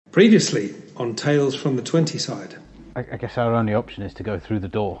Previously on Tales from the 20 side. I guess our only option is to go through the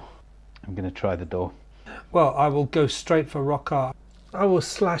door. I'm going to try the door. Well, I will go straight for Rohkar. I will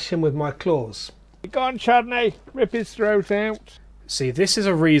slash him with my claws. Go on, Chudney. Rip his throat out. See, this is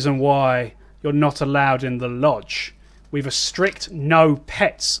a reason why you're not allowed in the lodge. We've a strict no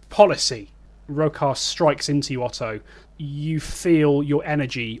pets policy. Rohkar strikes into you, Otto. You feel your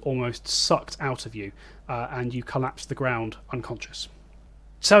energy almost sucked out of you, and you collapse to the ground unconscious.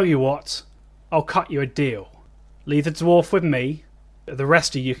 Tell you what, I'll cut you a deal. Leave the dwarf with me, the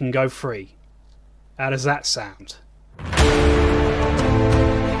rest of you can go free. How does that sound?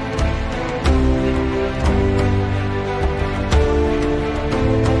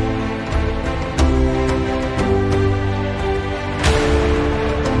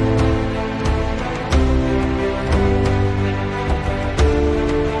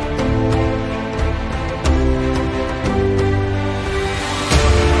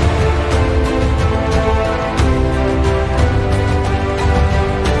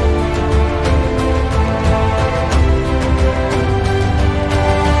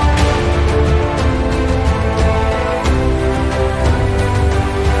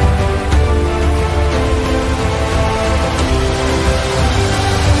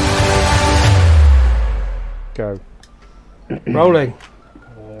 Go. Rolling.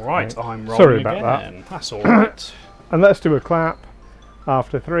 Alright, I'm rolling Sorry about again. That's alright. And let's do a clap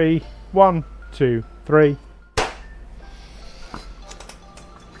after 3. 1, 2, 3.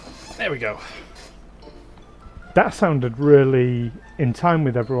 There we go. That sounded really in time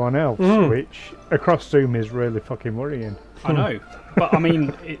with everyone else, which across Zoom is really fucking worrying. I know, but I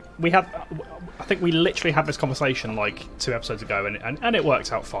mean, I think we literally had this conversation like 2 episodes ago, and it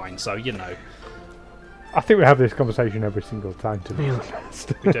worked out fine. So you know, I think we have this conversation every single time, to be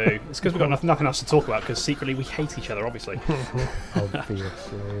honest. we do. It's because we've got nothing else to talk about. Because secretly we hate each other, obviously. Obviously.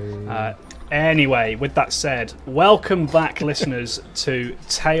 Anyway, with that said, welcome back, listeners, to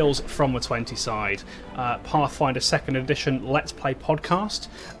Tales from the 20 side, Pathfinder 2nd Edition Let's Play podcast.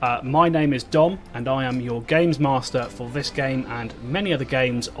 My name is Dom, and I am your games master for this game and many other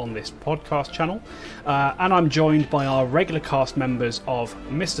games on this podcast channel. And I'm joined by our regular cast members of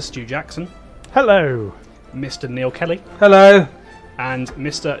Mr. Stu Jackson. Hello. Mr. Neil Kelly. Hello. And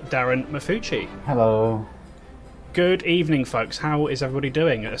Mr. Darren Mafucci. Hello. Good evening, folks. How is everybody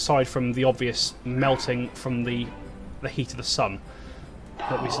doing, aside from the obvious melting from the heat of the sun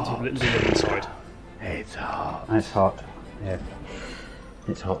that we seem to be living inside? It's hot. It's hot. Yeah.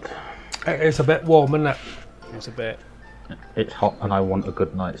 It's hot. It's a bit warm, isn't it? It's a bit... It's hot and I want a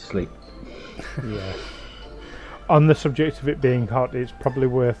good night's sleep. Yeah. On the subject of it being hot, it's probably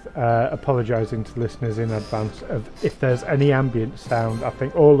worth apologising to listeners in advance of if there's any ambient sound. I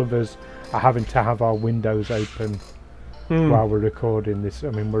think all of us are having to have our windows open while we're recording this. I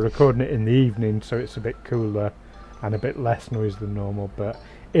mean, we're recording it in the evening, so it's a bit cooler and a bit less noise than normal. But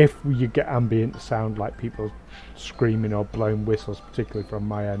if you get ambient sound like people screaming or blowing whistles, particularly from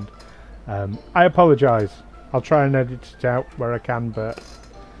my end, I apologise. I'll try and edit it out where I can, but...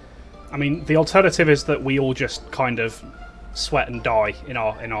 I mean, the alternative is that we all just kind of sweat and die in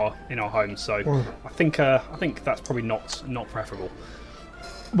our homes. So I think that's probably not preferable.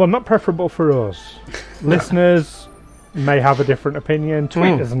 Well, not preferable for us. Listeners may have a different opinion.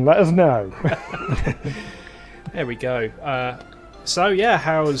 Tweet us and let us know. There we go. So yeah,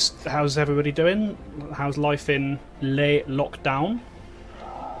 how's everybody doing? How's life in Le Lockdown?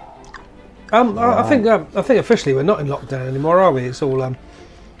 I think officially we're not in lockdown anymore, are we? It's all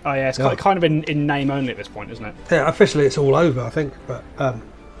Oh yeah, it's kind of in name only at this point, isn't it? yeah, officially it's all over, I think, but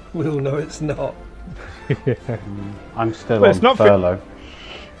we all know it's not. I'm still Well, on it's not furlough.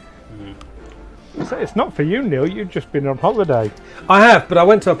 It's not for you, Neil. You've just been on holiday. I have, but I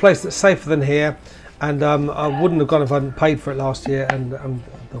went to a place that's safer than here, and I wouldn't have gone if I hadn't paid for it last year, and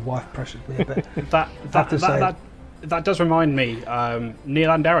the wife pressured me a bit. That does remind me,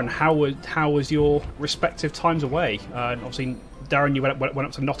 Neil and Darren, how was your respective times away? Obviously, Darren, you went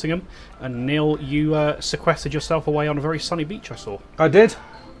up to Nottingham, and Neil, you sequestered yourself away on a very sunny beach, I saw. I did.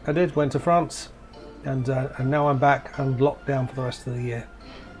 Went to France, and now I'm back and locked down for the rest of the year,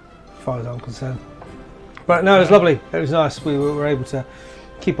 as far as I'm concerned. But no, it was lovely. It was nice. We were able to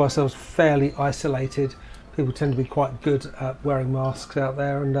keep ourselves fairly isolated. People tend to be quite good at wearing masks out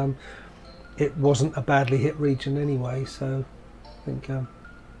there, and it wasn't a badly hit region anyway, so I think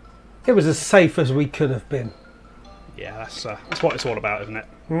it was as safe as we could have been. Yeah, that's what it's all about, isn't it?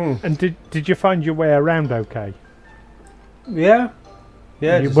 And did you find your way around okay? Yeah.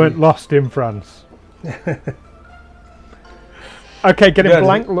 You weren't lost in France? Okay, getting Yeah.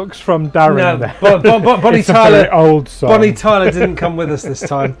 blank looks from Darren No, there. Bonnie It's a very Tyler. old song. Bonnie Tyler didn't come with us this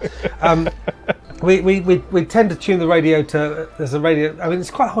time. We tend to tune the radio to. There's a radio. I mean,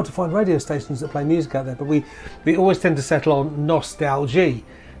 it's quite hard to find radio stations that play music out there, but we always tend to settle on nostalgie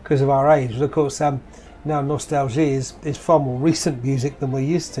because of our age. And of course, now nostalgie is far more recent music than we're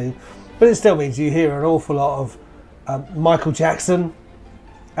used to, but it still means you hear an awful lot of Michael Jackson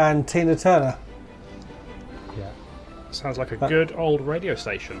and Tina Turner. Sounds like a good old radio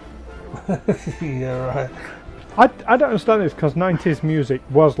station. Yeah, right. I don't understand this because 90s music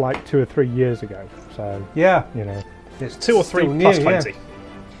was like 2 or 3 years ago. So, Yeah, you know. it's 2 or 3 still plus new, 20. Yeah.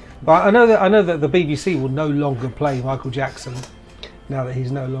 But I know that the BBC will no longer play Michael Jackson now that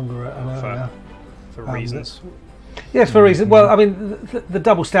he's no longer an owner. For reasons. Yes, for reason. Well, I mean, the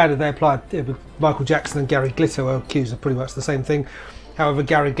double standard they applied with Michael Jackson and Gary Glitter were accused of pretty much the same thing. However,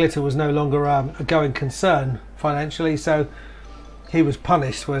 Gary Glitter was no longer a going concern financially, so he was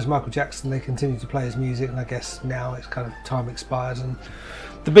punished, whereas Michael Jackson, they continued to play his music, and I guess now it's kind of time expired and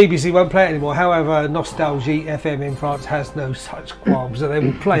the BBC won't play it anymore. However, Nostalgie FM in France has no such qualms, so they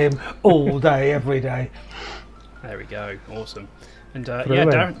will play him all day, every day. There we go. Awesome. And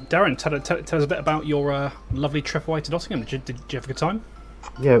Brilliant. Darren, tell us a bit about your lovely trip away to Nottingham. Did you have a good time?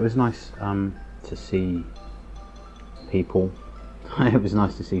 Yeah, it was nice to see people. It was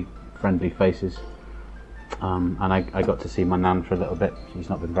nice to see friendly faces. And I got to see my nan for a little bit. She's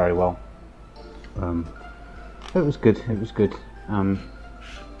not been very well. It was good. It was good.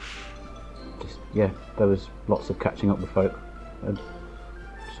 There was lots of catching up with folk, and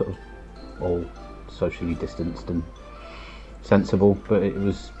sort of all socially distanced and sensible. But it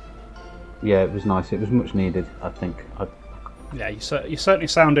was nice. It was much needed, I think. Yeah, you're certainly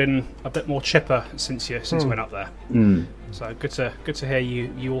sounding a bit more chipper since you went up there. So good to hear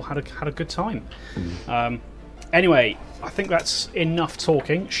you all had a good time. Anyway, I think that's enough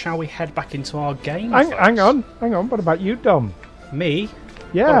talking. Shall we head back into our game? Hang on. What about you, Dom? Me?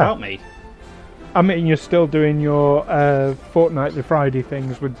 Yeah. What about me? I mean, you're still doing your fortnightly Friday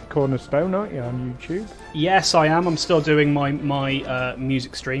things with Cornerstone, aren't you, on YouTube? Yes, I am. I'm still doing my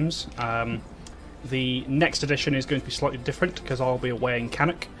music streams. The next edition is going to be slightly different because I'll be away in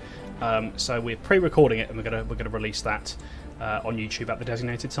Cannock. So we're pre-recording it, and we're gonna release that on YouTube at the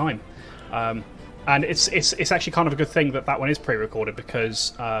designated time. And it's actually kind of a good thing that one is pre-recorded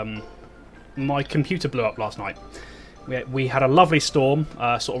because my computer blew up last night. We had a lovely storm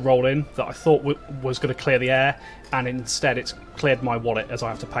sort of roll in that I thought was going to clear the air, and instead it's cleared my wallet as I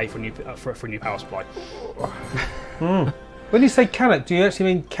have to pay for a new power supply. When you say Cannock, do you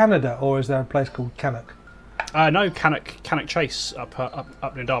actually mean Canada, or is there a place called Cannock? No, Cannock Chase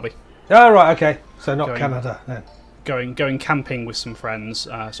up in Derby. Oh, right, okay. So not Going- Canada then. Going camping with some friends,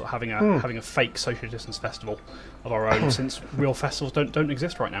 sort of having a fake social distance festival of our own, since real festivals don't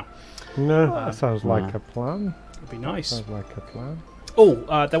exist right now. No. That sounds like a plan. It'd be nice. Sounds like a plan.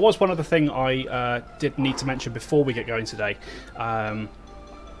 Oh, there was one other thing I did need to mention before we get going today.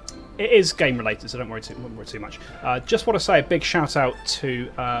 It is game related, so don't worry too much. Just want to say a big shout out to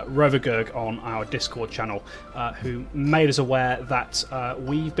Rohkar on our Discord channel, who made us aware that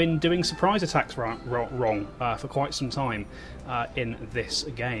we've been doing surprise attacks wrong for quite some time in this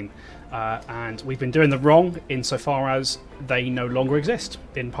game. And we've been doing them wrong insofar as they no longer exist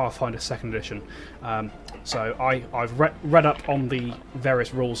in Pathfinder 2nd Edition. So I've read up on the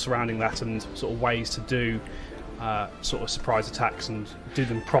various rules surrounding that and sort of ways to do sort of surprise attacks and do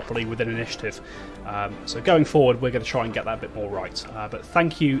them properly within initiative. So going forward, we're going to try and get that a bit more right. But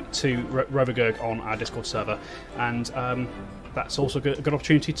thank you to Rohkar on our Discord server, and that's also a good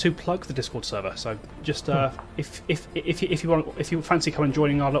opportunity to plug the Discord server. So just if you fancy coming and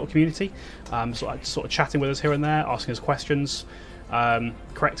joining our little community, sort of chatting with us here and there, asking us questions,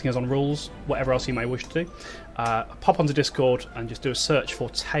 correcting us on rules, whatever else you may wish to do, pop onto Discord and just do a search for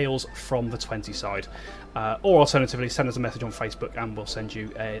Tales from the 20 side, or alternatively send us a message on Facebook and we'll send you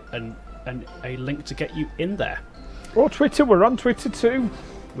a link to get you in there. Or Twitter, we're on Twitter too.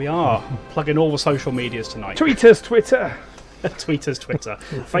 We are plugging all the social medias tonight. Tweeters, Twitter. Tweeters, Twitter.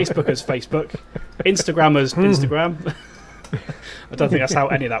 Facebookers, Facebook. Instagrammers, Instagram. I don't think that's how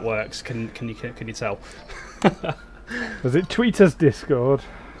any of that works. Can you tell? Was it Tweeters Discord?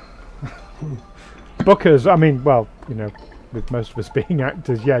 Bookers, I mean, well, you know, with most of us being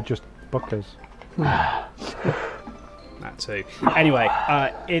actors, yeah, just bookers. That too. Anyway,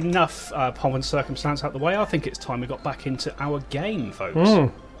 enough pomp and circumstance out the way. I think it's time we got back into our game,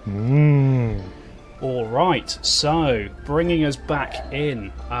 folks. All right, so bringing us back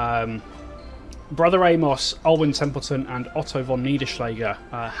in, Brother Amos, Alwyn Templeton and Otto von Niederschläger,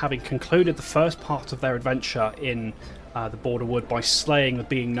 having concluded the first part of their adventure in the border wood by slaying the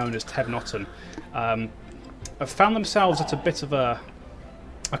being known as Tevnotten, have found themselves at a bit of a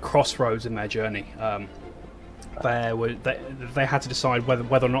crossroads in their journey. They had to decide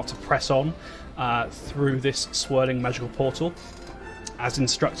whether or not to press on through this swirling magical portal, as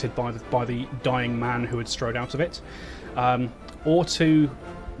instructed by the dying man who had strode out of it, or to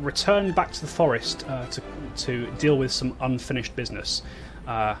return back to the forest to deal with some unfinished business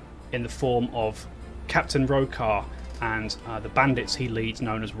in the form of Captain Rohkar and the bandits he leads,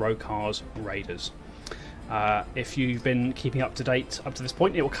 known as Rohkar's Raiders. If you've been keeping up to date up to this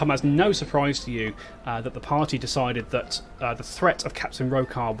point, it will come as no surprise to you that the party decided that the threat of Captain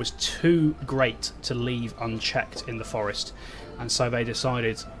Rohkar was too great to leave unchecked in the forest, and so they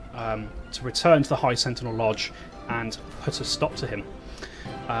decided to return to the High Sentinel Lodge and put a stop to him.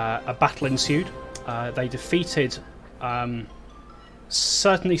 A battle ensued. They defeated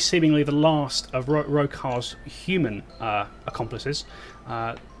certainly seemingly the last of Rohkar's human accomplices,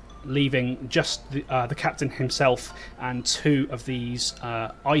 leaving just the captain himself and two of these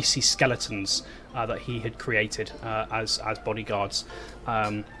icy skeletons that he had created as bodyguards,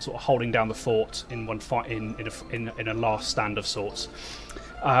 sort of holding down the fort in one fight in a last stand of sorts.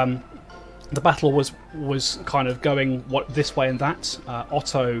 The battle was kind of going this way and that.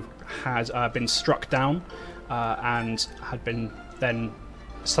 Otto had been struck down and had been then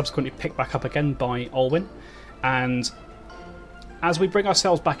subsequently picked back up again by Olwyn, and as we bring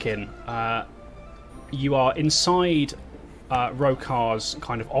ourselves back in, you are inside Rohkar's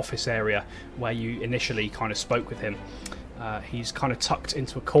kind of office area where you initially kind of spoke with him. He's kind of tucked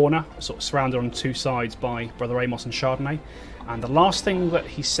into a corner, sort of surrounded on two sides by Brother Amos and Chardonnay. And the last thing that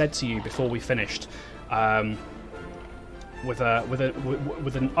he said to you before we finished, with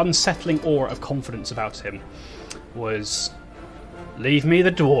an unsettling aura of confidence about him, was, "Leave me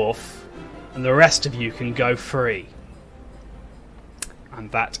the dwarf, and the rest of you can go free."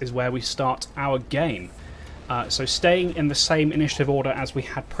 And that is where we start our game. So staying in the same initiative order as we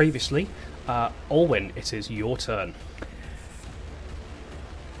had previously, Olwyn, it is your turn.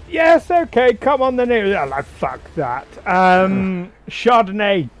 Yes, okay, come on then. Fuck that.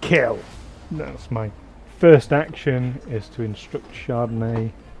 Chardonnay, kill. That's my first action, is to instruct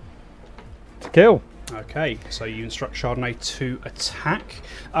Chardonnay to kill. Okay, so you instruct Chardonnay to attack.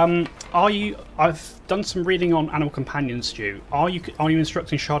 I've done some reading on Animal Companions, Stu. Are you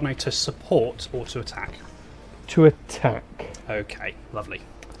instructing Chardonnay to support or to attack? To attack. Okay, lovely.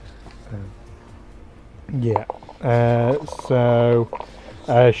 Yeah. So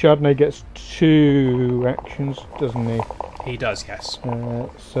Chardonnay gets 2 actions, doesn't he? He does, yes.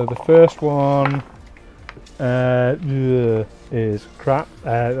 So the first one is crap.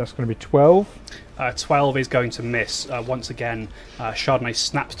 That's going to be 12. 12 is going to miss. Once again, Chardonnay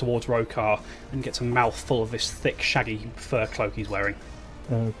snaps towards Rohkar and gets a mouthful of this thick, shaggy fur cloak he's wearing.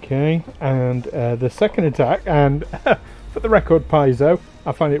 Okay, and the second attack, and for the record, Paizo,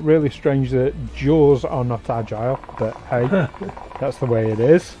 I find it really strange that jaws are not agile, but hey, that's the way it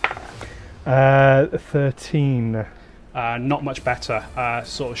is. 13. Not much better.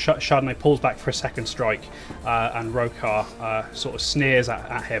 Sort of Chardonnay pulls back for a second strike, and Rohkar sort of sneers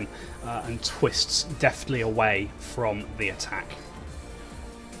at him and twists deftly away from the attack.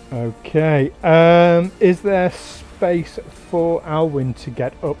 Okay. Is there space for Alwyn to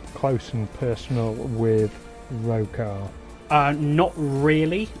get up close and personal with Rohkar? Not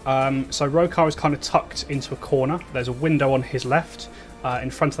really. So Rohkar is kind of tucked into a corner. There's a window on his left. In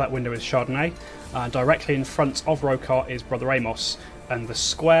front of that window is Chardonnay. Directly in front of Rohkar is Brother Amos. And the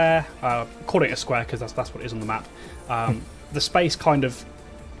square, calling it a square because that's what it is on the map, the space kind of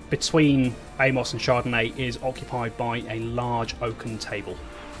between Amos and Chardonnay is occupied by a large oaken table.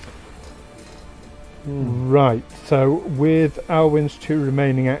 Right, so with Alwyn's 2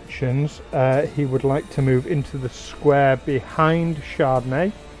 remaining actions, he would like to move into the square behind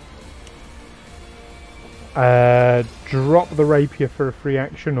Chardonnay. Drop the rapier for a free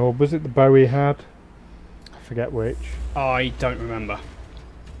action, or was it the bow he had? I forget which. I don't remember.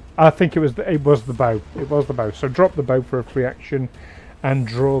 I think it was the bow. It was the bow. So drop the bow for a free action and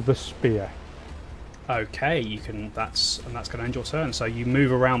draw the spear. Okay, you can. That's going to end your turn. So you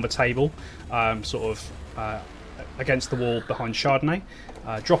move around the table, sort of against the wall behind Chardonnay,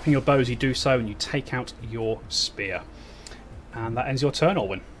 dropping your bow as you do so, and you take out your spear, and that ends your turn,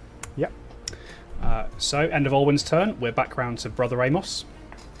 Olwyn. Yep. So end of Olwyn's turn. We're back round to Brother Amos.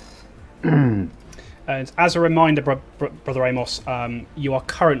 And as a reminder, Brother Amos, you are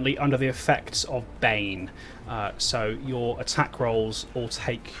currently under the effects of Bane, so your attack rolls all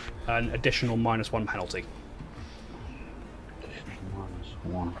take an additional -1 penalty.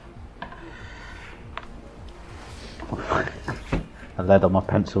 -1. The lead on my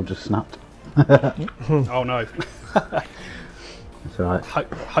pencil just snapped. Oh no. That's alright.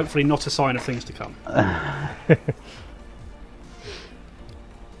 Hopefully not a sign of things to come.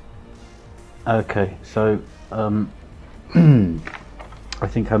 Okay, so I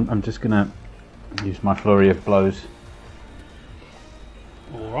think I'm just gonna use my flurry of blows.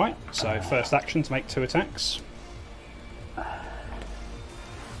 Alright, so first action to make 2 attacks.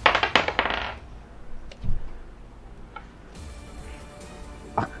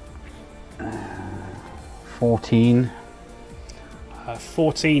 14.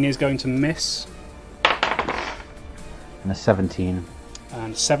 14 is going to miss. And a 17.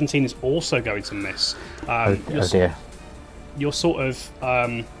 And 17 is also going to miss. Oh dear. You're sort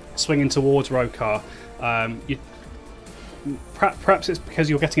of swinging towards Rohkar. Perhaps it's because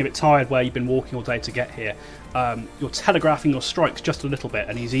you're getting a bit tired where you've been walking all day to get here. You're telegraphing your strikes just a little bit,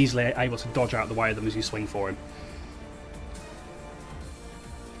 and he's easily able to dodge out the way of them as you swing for him.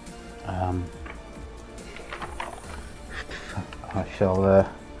 I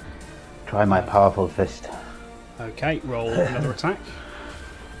shall try my powerful fist. Okay, roll another attack.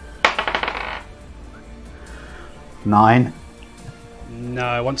 9.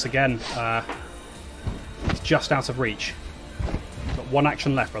 No, once again, it's just out of reach. You've got 1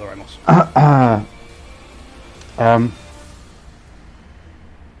 action left, Brother Amos.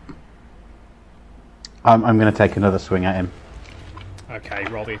 I'm going to take another swing at him. Okay,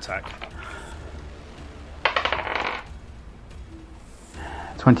 roll the attack.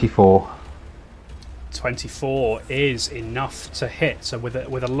 24. 24 is enough to hit. So with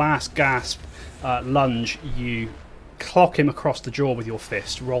a last gasp lunge, you clock him across the jaw with your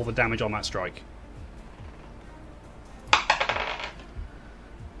fist. Roll the damage on that strike.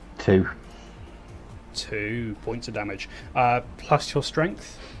 2. 2 points of damage. Plus your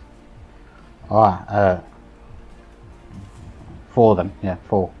strength. 4 then. Yeah,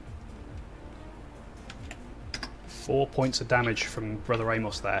 4. 4 points of damage from Brother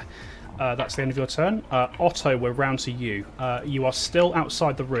Amos there. That's the end of your turn. Otto, we're round to you. You are still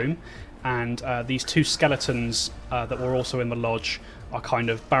outside the room, and these 2 skeletons that were also in the lodge are kind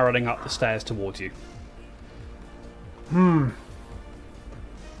of barreling up the stairs towards you.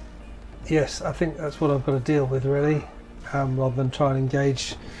 Yes, I think that's what I've got to deal with, really, rather than try and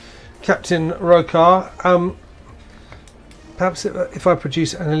engage Captain Rohkar. Perhaps if I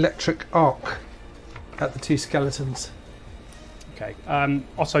produce an electric arc at the 2 skeletons. Okay.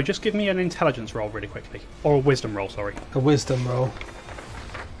 Otto, just give me an intelligence roll really quickly. Or a wisdom roll, sorry. A wisdom roll.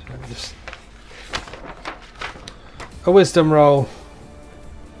 So let me just... A wisdom roll.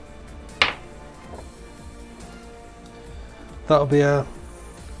 That'll be a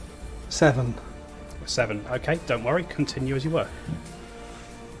 7. 7. Okay, don't worry. Continue as you were.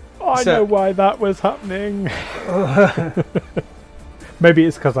 I know why that was happening. Maybe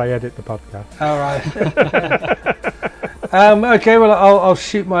it's because I edit the podcast. All right. Okay, well, I'll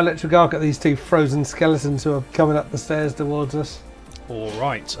shoot my electric arc at these 2 frozen skeletons who are coming up the stairs towards us. All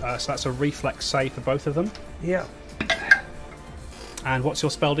right. So that's a reflex save for both of them. Yeah. And what's your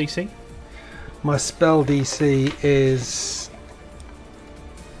spell DC? My spell DC is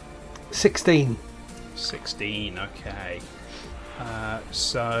 16. 16. Okay.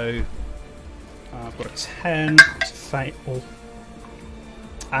 So I've got a 10 to fail.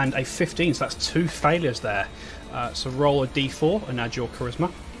 And a 15, so that's 2 failures there. So roll a d4 and add your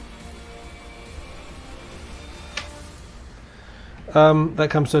charisma. That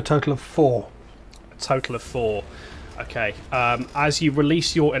comes to a total of 4. A total of 4. Okay. As you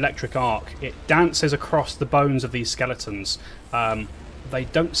release your electric arc, it dances across the bones of these skeletons. They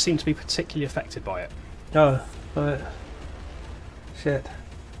don't seem to be particularly affected by it. Oh, right. Shit.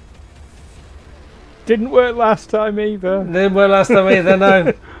 Didn't work last time either. Didn't work last time either,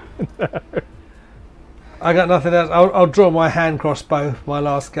 no. No. I got nothing else. I'll draw my hand crossbow, my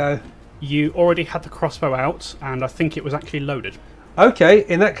last go. You already had the crossbow out, and I think it was actually loaded. Okay,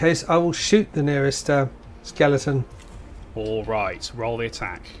 in that case, I will shoot the nearest skeleton. All right, roll the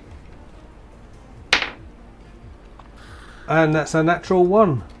attack. And that's a natural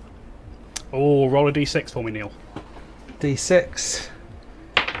 1. Oh, roll a d6 for me, Neil. D6.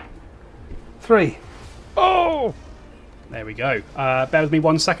 3. Oh! There we go. Bear with me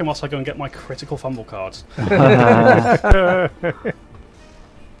 1 second whilst I go and get my critical fumble cards.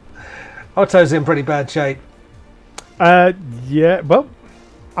 Otto's in pretty bad shape. Yeah, well,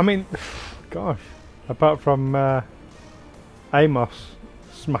 I mean, gosh, apart from Amos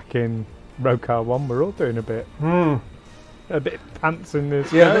smacking Rohkar 1, we're all doing a bit pants in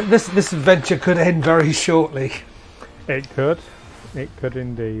this. Yeah, this adventure could end very shortly. It could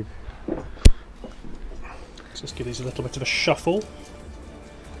indeed. just give these a little bit of a shuffle.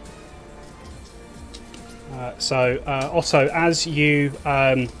 Otto, as you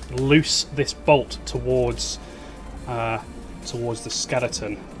loose this bolt towards the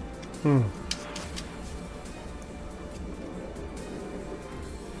skeleton,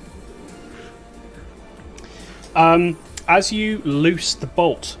 as you loose the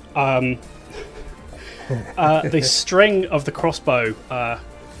bolt, the string of the crossbow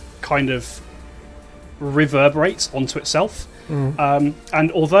kind of reverberates onto itself.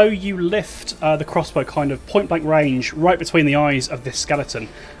 And although you lift the crossbow kind of point blank range right between the eyes of this skeleton,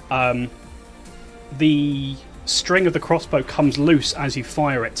 the string of the crossbow comes loose as you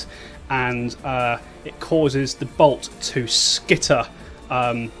fire it, and it causes the bolt to skitter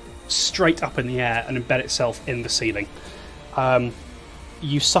straight up in the air and embed itself in the ceiling.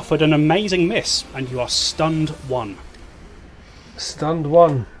 You suffered an amazing miss, and you are stunned 1. Stunned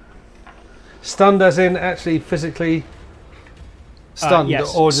 1. Stunned as in actually physically stunned,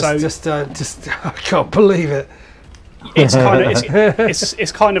 yes. or just I can't believe it. It's kind of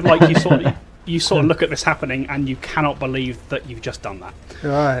it's kind of like you sort of look at this happening and you cannot believe that you've just done that.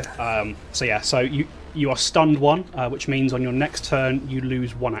 Right. So you are stunned 1, which means on your next turn you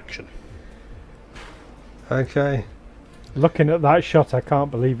lose 1 action. Okay. Looking at that shot, I can't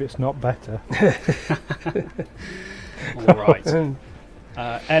believe it's not better. All right.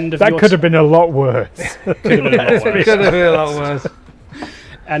 End of that your could have been a lot worse. Could have been a lot worse. Could have been a lot worse.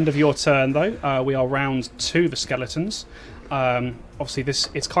 End of your turn, though. We are round to the skeletons. Obviously,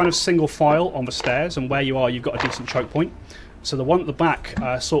 it's kind of single file on the stairs, and where you are, you've got a decent choke point. So the one at the back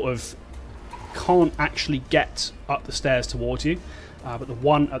sort of can't actually get up the stairs towards you, but the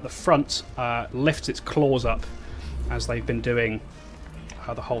one at the front lifts its claws up, as they've been doing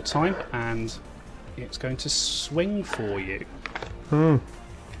the whole time, and it's going to swing for you.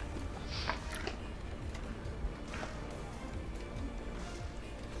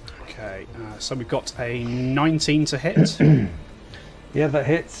 Okay, so we've got a 19 to hit. Yeah, that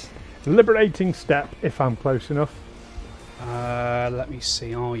hits. Liberating step, if I'm close enough. Let me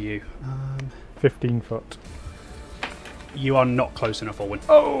see, are you? 15 foot. You are not close enough, Orwin.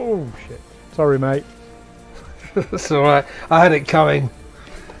 Oh, shit. Sorry, mate. That's alright. I had it coming.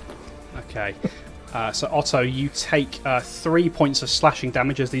 Okay. So Otto, you take 3 points of slashing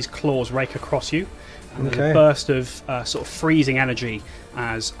damage as these claws rake across you, and there's a burst of sort of freezing energy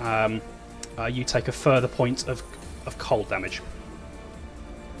as you take a further point of cold damage.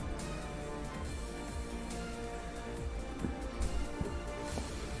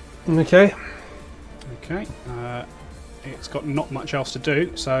 Okay. Okay. It's got not much else to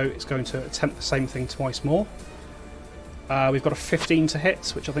do, so it's going to attempt the same thing twice more. We've got a 15 to hit,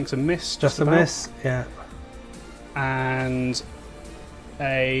 which I think is a miss. Just a miss, yeah. And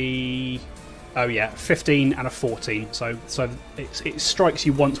a 15 and a 14. So it strikes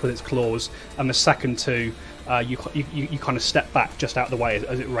you once with its claws, and the second two, you kind of step back just out of the way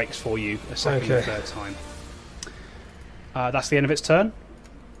as it rakes for you a second and third time. That's the end of its turn.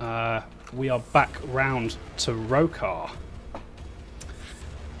 We are back round to Rohkar.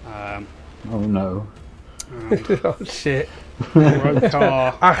 Oh no. Oh shit.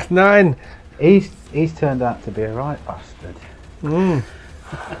 Rohkar. 9. He's turned out to be a right bastard.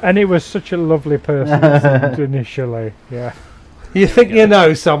 And he was such a lovely person initially, yeah. You think you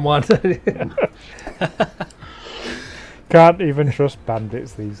know someone. Can't even trust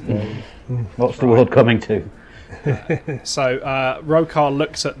bandits these days. What's the world coming to? So Rohkar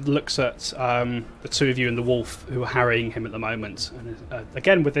looks at the two of you and the wolf who are harrying him at the moment, and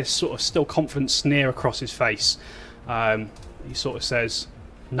again with this sort of still confident sneer across his face, he sort of says,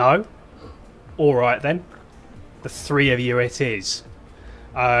 "No, all right then, the 3 of you it is."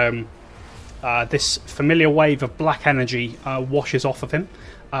 This familiar wave of black energy washes off of him.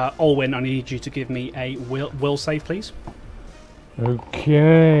 Olwyn, I need you to give me a will save, please.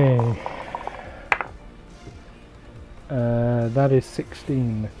 Okay. That is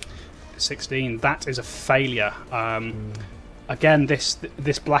 16. 16. That is a failure. Again,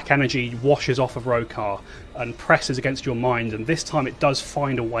 this black energy washes off of Rohkar and presses against your mind, and this time it does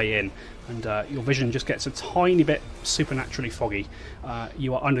find a way in, and your vision just gets a tiny bit supernaturally foggy.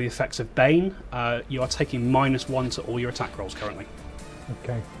 You are under the effects of Bane. You are taking -1 to all your attack rolls currently.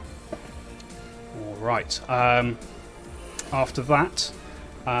 Okay. All right. After that,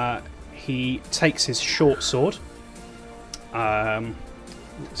 he takes his short sword.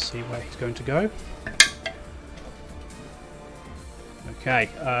 Let's see where he's going to go. Okay,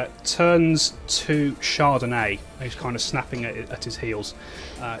 turns to Chardonnay, who's kind of snapping at his heels.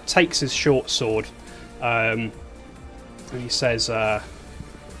 Takes his short sword, and he says, "I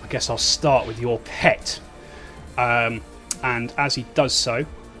guess I'll start with your pet." And as he does so,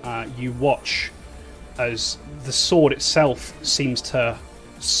 you watch as the sword itself seems to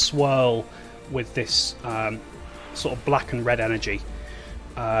swirl with this sort of black and red energy,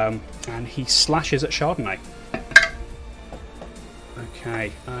 and he slashes at Chardonnay.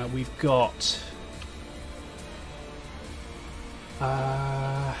 Okay, we've got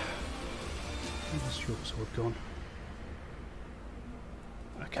where's your sword gone?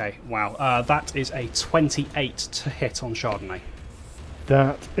 Okay, wow, that is a 28 to hit on Chardonnay.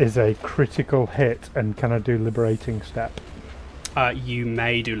 That is a critical hit, and can I do Liberating Step? You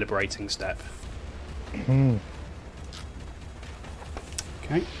may do Liberating Step.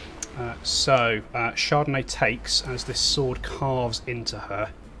 Okay, so Chardonnay takes as this sword carves into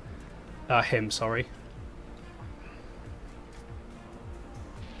him. Sorry.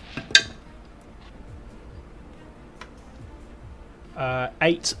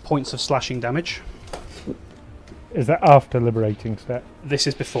 8 points of slashing damage. Is that after Liberating Step? This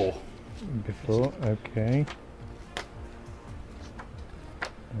is before. Before, okay.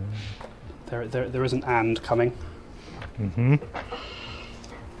 There is an and coming. Mm-hmm.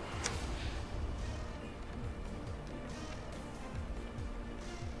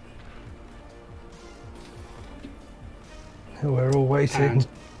 We're all waiting. And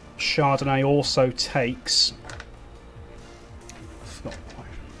Chardonnay also takes. I forgot.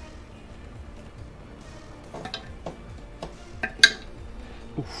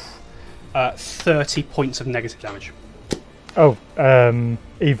 30 points of negative damage. Oh,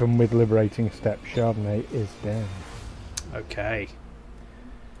 even with Liberating Step, Chardonnay is down. Okay.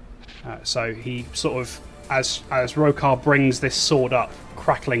 So he sort of, as Rohkar brings this sword up,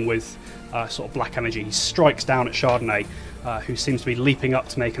 crackling with sort of black energy, he strikes down at Chardonnay, who seems to be leaping up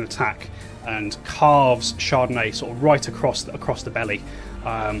to make an attack, and carves Chardonnay sort of right across the belly,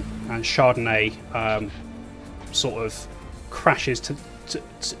 and Chardonnay sort of crashes to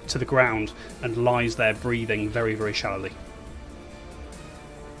the ground and lies there breathing very, very shallowly.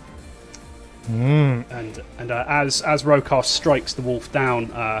 And as Rohkar strikes the wolf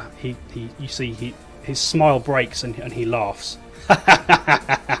down, you see his smile breaks and he laughs.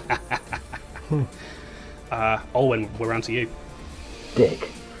 Olwen, we're round to you. Dick.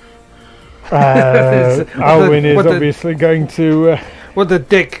 Alwyn is obviously going to... What the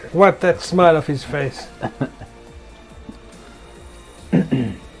dick? Wipe that smile off his face.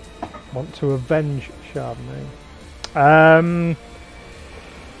 want to avenge Chardonnay.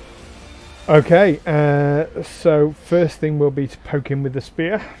 Okay, so first thing will be to poke him with the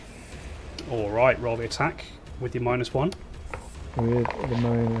spear. Alright, roll the attack with your -1. With the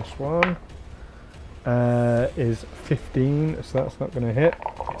 -1. Is 15, so that's not going to hit.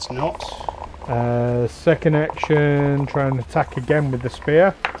 It's not. Second action, try and attack again with the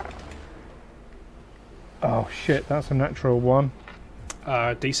spear. Oh shit, that's a natural 1.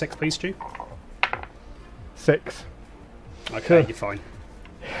 D6 please, Stu. 6. Okay, you're fine.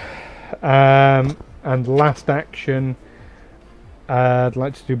 And last action, I'd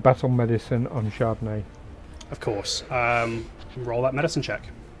like to do battle medicine on Chardonnay. Of course. Roll that medicine check.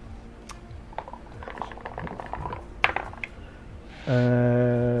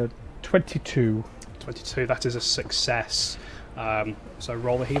 22. 22, that is a success. So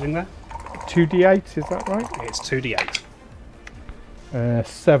roll the healing there. 2d8, is that right? It's 2d8.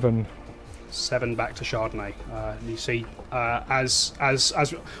 7. 7 back to Chardonnay. You see, as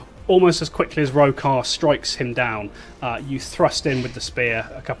almost as quickly as Rohkar strikes him down, you thrust in with the spear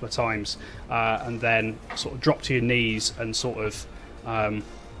a couple of times, and then sort of drop to your knees and sort of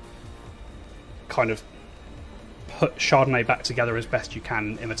kind of put Chardonnay back together as best you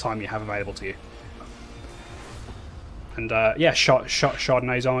can in the time you have available to you. And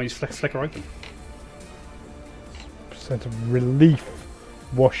Chardonnay's eyes flicker open. A sense of relief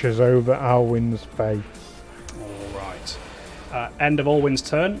washes over Alwyn's face. Alright. End of Alwyn's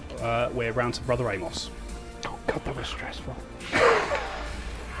turn. We're round to Brother Amos. Oh god, that was stressful.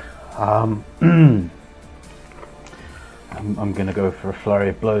 I'm going to go for a flurry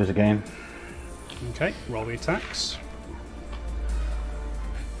of blows again. Okay, roll the attacks.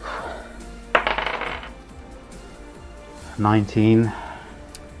 19.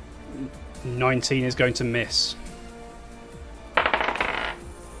 19 is going to miss.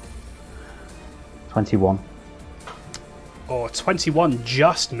 21. Or 21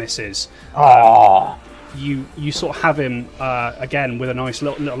 just misses. Oh. You sort of have him again with a nice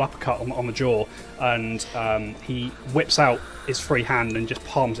little uppercut on the jaw, and he whips out his free hand and just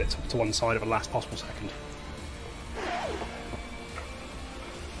palms it to one side of a last possible second.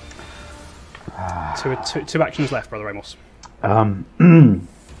 Two actions left, Brother Amos.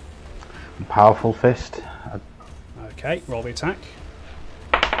 Powerful fist. Okay, roll the attack.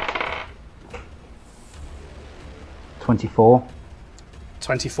 24.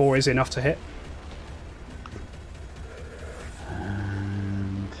 24 is enough to hit.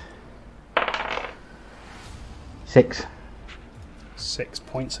 And 6. 6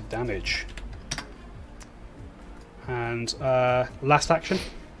 points of damage. And last action.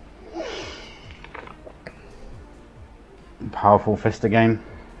 Powerful fist again.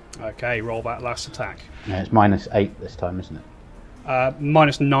 Okay, roll that last attack. Yeah, it's -8 this time, isn't it?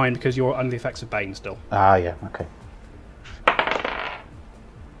 -9 because you're under the effects of Bane still. Ah, yeah, okay.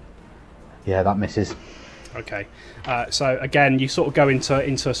 Yeah, that misses. Okay, so again, you sort of go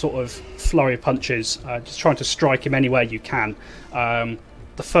into a sort of flurry of punches, just trying to strike him anywhere you can.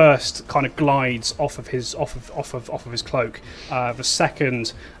 The first kind of glides off of his cloak. The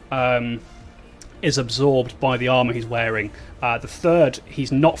second is absorbed by the armor he's wearing. The third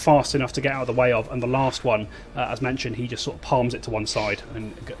he's not fast enough to get out of the way of, and the last one, as mentioned, he just sort of palms it to one side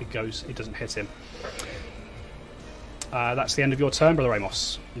and it doesn't hit him. That's the end of your turn, Brother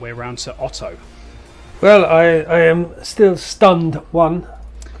Amos. We're round to Otto. Well, I am still stunned 1.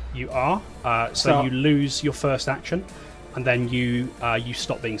 You are, so you lose your first action, and then you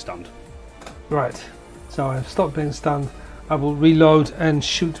stop being stunned. Right. So I've stopped being stunned. I will reload and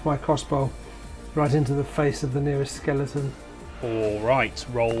shoot my crossbow right into the face of the nearest skeleton. All right,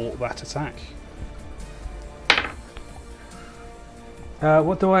 roll that attack.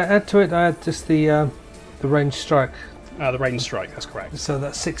 What do I add to it? I add just the range strike. The range strike, that's correct. So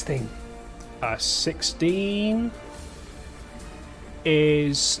that's 16. 16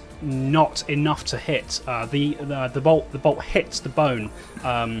 is not enough to hit. The bolt hits the bone,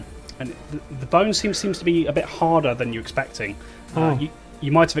 and the bone seems to be a bit harder than you're expecting.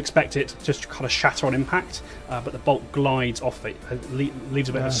 You might have expected it to just kind of shatter on impact, but the bolt glides off it, leaves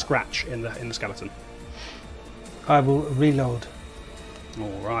a bit of a scratch in the skeleton. I will reload.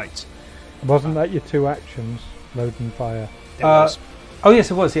 All right. Wasn't that your 2 actions? Load and fire. It was. Oh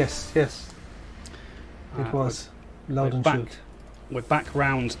yes, it was. Yes. It was. Load and shoot. We're back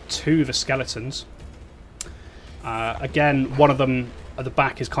round to the skeletons. Again, one of them at the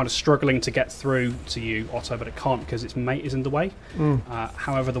back is kind of struggling to get through to you, Otto, but it can't because its mate is in the way.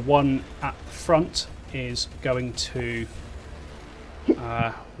 However, the one at the front is going to...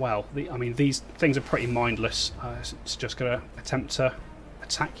 these things are pretty mindless. It's just going to attempt to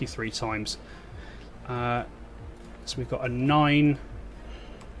attack you 3 times. So we've got a 9,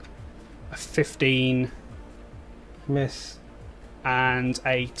 a 15... Miss. And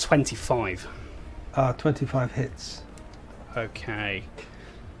a 25. 25 hits. Okay.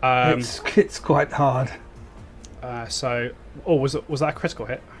 It's quite hard. Was that a critical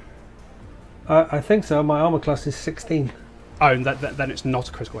hit? I think so. My armor class is 16. Oh, and then it's not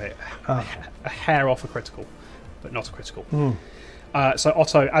a critical hit. A hair off a critical, but not a critical. So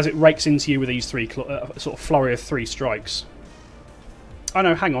Otto, as it rakes into you with these 3 sort of flurry of 3 strikes. Oh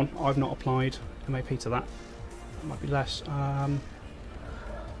no, hang on. I've not applied MAP to that. It might be less.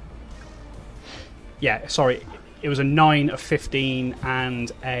 Yeah, sorry. It was a 9, a 15,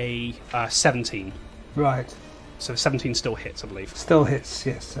 and a 17. Right. So 17 still hits, I believe. Still hits,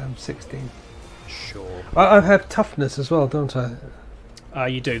 yes. 16. Sure. I have toughness as well, don't I?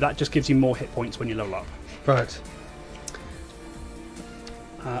 You do. That just gives you more hit points when you level up. Right.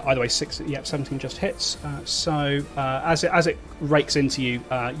 Either way, 17 just hits. So as it rakes into you,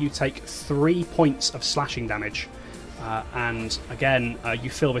 you take 3 points of slashing damage. And again, you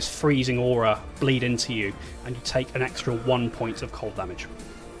feel this freezing aura bleed into you, and you take an extra 1 point of cold damage.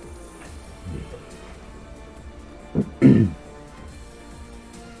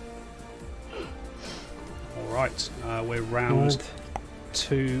 Alright, we're round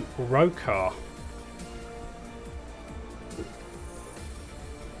to Rohkar.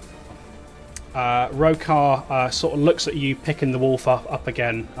 Rohkar sort of looks at you, picking the wolf up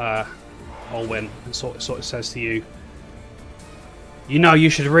again, Olwyn, and sort of says to you, "You know, you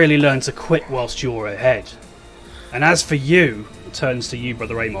should really learn to quit whilst you're ahead. And as for you," turns to you,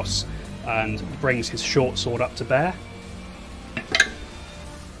 Brother Amos, and brings his short sword up to bear.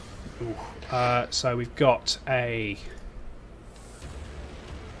 So we've got a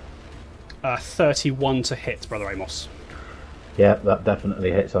 31 to hit, Brother Amos. Yeah, that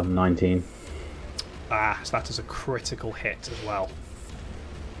definitely hits on 19. So that is a critical hit as well.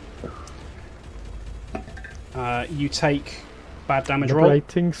 You take bad damage roll.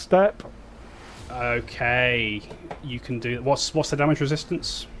 Rating step. Okay, you can do. What's the damage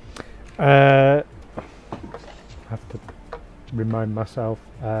resistance? I have to remind myself.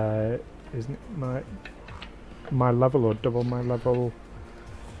 Isn't it my level or double my level?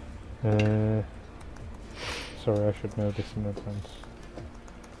 Sorry, I should know this in advance.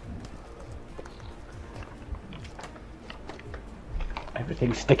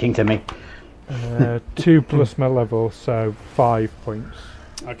 Everything's sticking to me. 2 plus my level, so 5 points.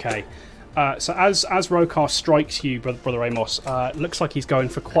 Okay. So as Rohkar strikes you, Brother Amos, looks like he's going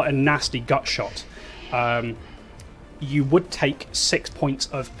for quite a nasty gut shot. You would take 6 points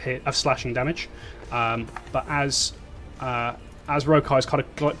of slashing damage, but as Rohkar is kind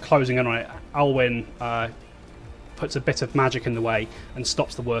of closing in on it, Alwyn puts a bit of magic in the way and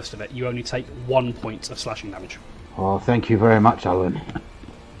stops the worst of it. You only take 1 point of slashing damage. Oh, thank you very much, Alan.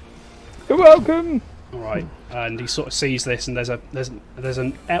 You're welcome. All right, and he sort of sees this, and there's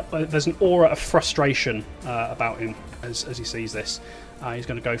an aura of frustration about him as he sees this. He's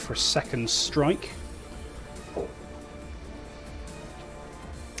going to go for a second strike,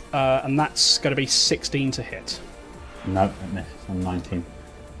 and that's going to be 16 to hit. No, it misses on 19.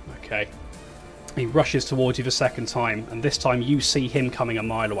 Okay. He rushes towards you the second time, and this time you see him coming a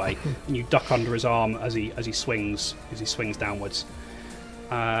mile away, and you duck under his arm as he swings downwards.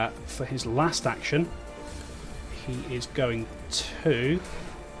 For his last action, he is going to.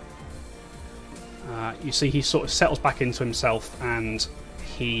 You see, he sort of settles back into himself, and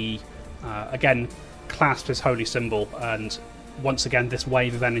he again clasps his holy symbol, and once again this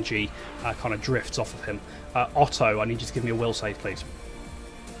wave of energy kind of drifts off of him. Otto, I need you to give me a will save, please.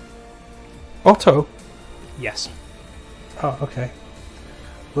 Otto? Yes. Oh, okay.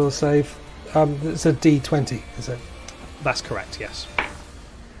 Will save. It's a D20, is it? That's correct, yes.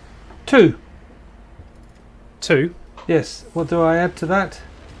 2. 2. Yes. What do I add to that?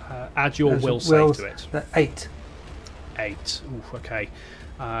 Add your will save to it. 8. 8. Oof, okay.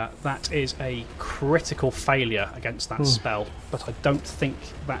 That is a critical failure against that spell, but I don't think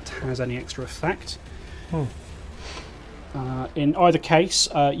that has any extra effect. In either case,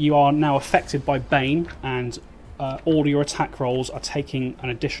 you are now affected by Bane, and all your attack rolls are taking an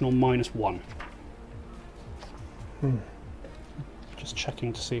additional -1. Just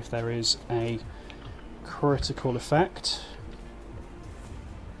checking to see if there is a critical effect.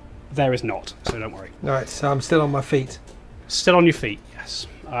 There is not, so don't worry. Right, so I'm still on my feet. Still on your feet, yes.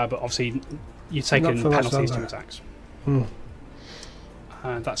 But obviously you've taken Not for much penalties to longer. attacks.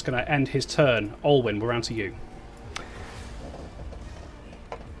 That's going to end his turn. Alwyn, we're round to you.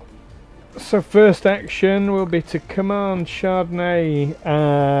 So first action will be to command Chardonnay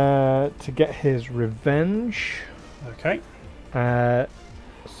to get his revenge. Okay.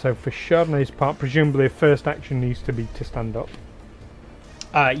 So for Chardonnay's part, presumably first action needs to be to stand up.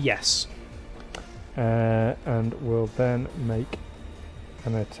 Yes. And will then make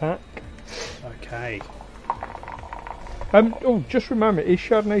an attack. Okay. Just remind me, is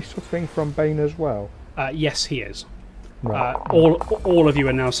Chardonnay suffering from Bane as well? Yes, he is. Right. All of you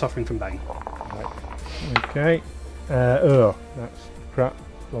are now suffering from Bane. Okay. That's crap.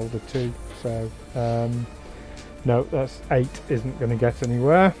 Rolled a 2. So no, that's 8. Isn't going to get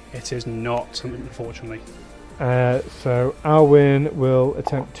anywhere. It is not, unfortunately. So Alwyn will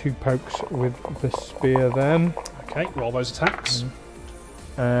attempt 2 pokes with the spear then. Okay, roll those attacks.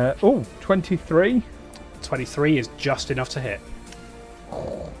 23. 23 is just enough to hit.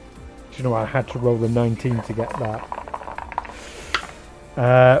 Do you know I had to roll the 19 to get that?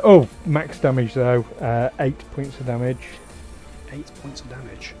 Max damage though. 8 points of damage. 8 points of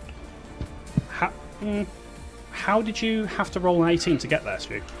damage. How did you have to roll an 18 to get there,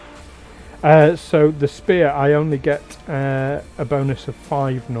 Stu? So the spear, I only get a bonus of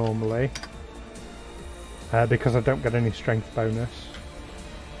 5 normally, because I don't get any strength bonus.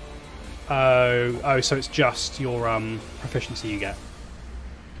 So it's just your proficiency you get.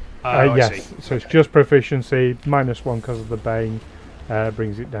 I Yes, see. so it's just proficiency, -1 because of the Bane,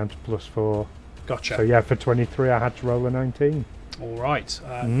 brings it down to +4. Gotcha. So yeah, for 23 I had to roll a 19. All right.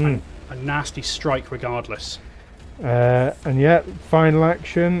 A nasty strike regardless. And yeah, final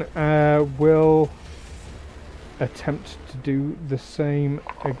action will attempt to do the same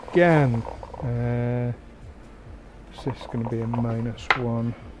again. So this is going to be a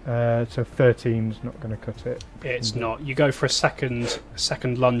 -1. So 13's not going to cut it. It's not. You go for a second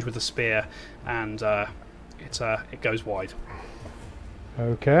lunge with the spear, and it goes wide.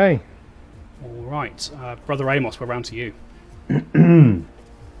 Okay. All right, Brother Amos, we're round to you.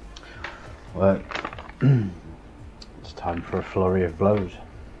 Well, it's time for a flurry of blows.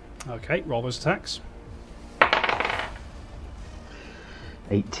 Okay, roll those attacks.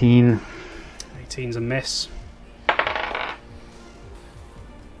 18. 18's a miss.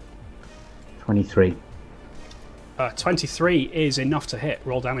 23. 23 is enough to hit.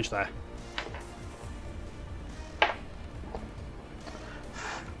 Roll damage there.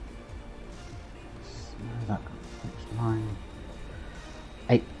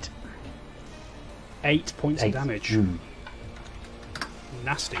 8 points of 8. damage.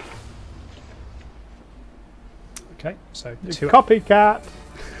 Nasty. Okay, so Copycat.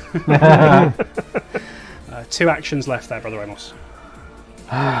 2 actions left there, Brother Amos.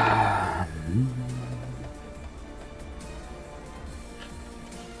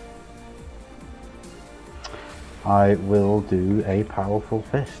 I will do a powerful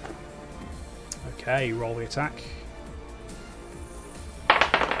fist. Okay, roll the attack.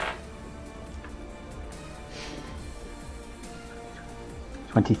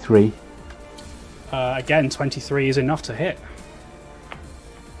 $23. Again, 23 is enough to hit.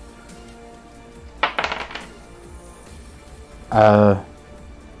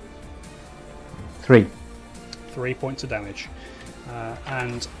 Three. 3 points of damage.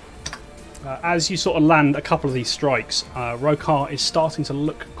 And as you sort of land a couple of these strikes, Rohkar is starting to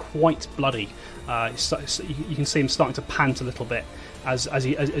look quite bloody. You can see him starting to pant a little bit as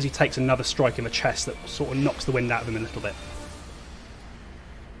he takes another strike in the chest that sort of knocks the wind out of him a little bit.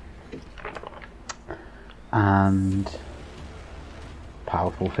 And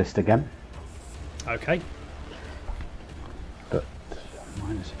powerful fist again. Okay. But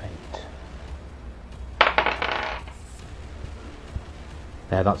 -8.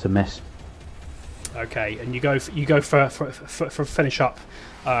 There, that's a miss. Okay, and you go for finish up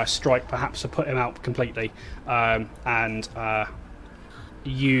strike, perhaps to put him out completely, and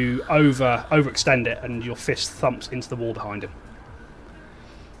you overextend it, and your fist thumps into the wall behind him.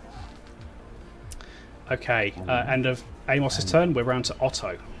 Okay, end of Amos's turn. We're round to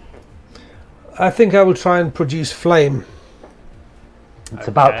Otto. I think I will try and produce flame. It's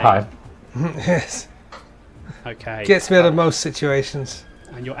about time. Yes. Okay. Gets me out of most situations.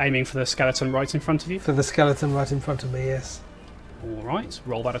 And you're aiming for the skeleton right in front of you? For the skeleton right in front of me, yes. Alright,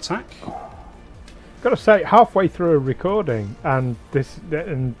 roll that attack. Got to say, halfway through a recording and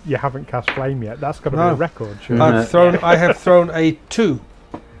you haven't cast flame yet. That's got to be a record, sure. I have thrown a 2.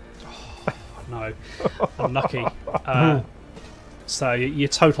 No, unlucky. So your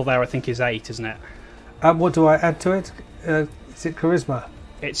total there, I think, is 8, isn't it? What do I add to it? Is it charisma?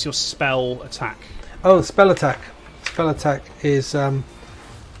 It's your spell attack. Oh, spell attack. Spell attack is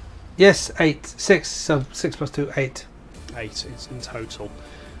yes, 8, 6. So 6 plus 2, 8. 8 is in total.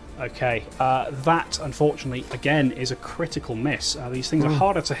 Okay, that unfortunately again is a critical miss. These things are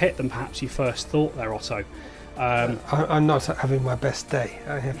harder to hit than perhaps you first thought there, Otto. I'm not having my best day,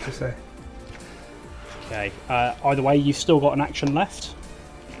 I have to say. Okay. Either way, you've still got an action left.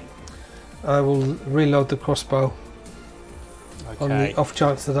 I will reload the crossbow on the off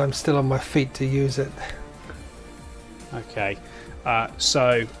chance that I'm still on my feet to use it. Okay.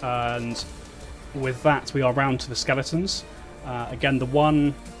 So, and with that, we are round to the skeletons. Again, the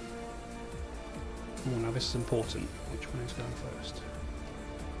one... Oh, now this is important. Which one is going first?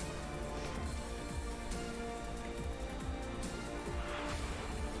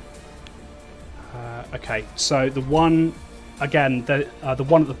 Okay, so the one, again, the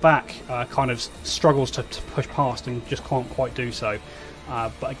one at the back kind of struggles to push past and just can't quite do so.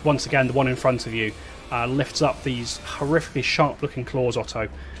 But once again, the one in front of you lifts up these horrifically sharp-looking claws, Otto,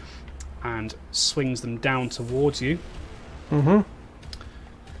 and swings them down towards you. Mm-hmm.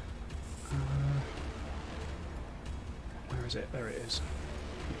 Where is it? There it is.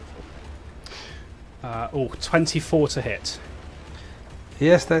 24 to hit.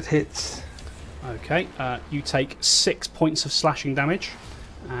 Yes, that hits. Okay, you take 6 points of slashing damage,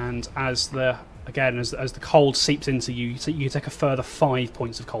 and as the cold seeps into you, you take a further 5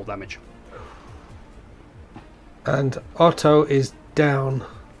 points of cold damage. And Otto is down.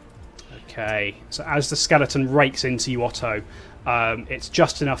 Okay, so as the skeleton rakes into you, Otto, it's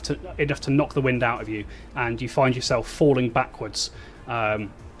just enough to knock the wind out of you, and you find yourself falling backwards,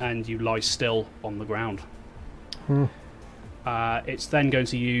 and you lie still on the ground. It's then going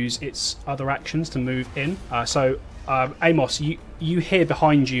to use its other actions to move in. Amos, you hear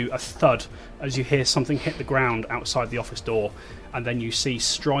behind you a thud as you hear something hit the ground outside the office door, and then you see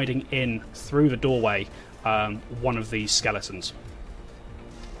striding in through the doorway one of these skeletons.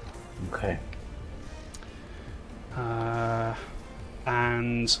 Okay.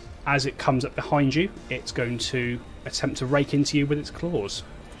 And as it comes up behind you, it's going to attempt to rake into you with its claws.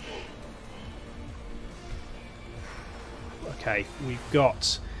 Okay, we've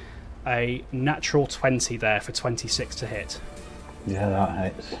got a natural 20 there for 26 to hit. Yeah,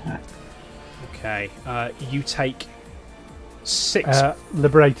 that hits. Okay, you take 6...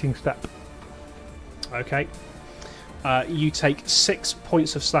 liberating step. Okay. You take 6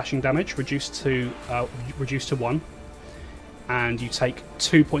 points of slashing damage, reduced to 1, and you take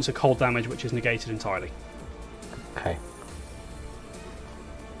 2 points of cold damage, which is negated entirely. Okay.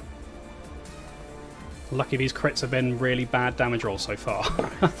 Lucky these crits have been really bad damage rolls so far.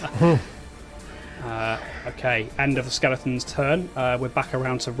 Okay, end of the skeleton's turn. We're back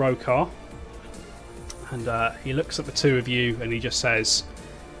around to Rohkar. And he looks at the two of you and he just says,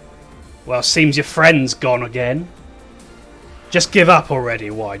 "Well, seems your friend's gone again. Just give up already,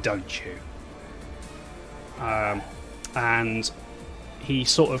 why don't you?" And he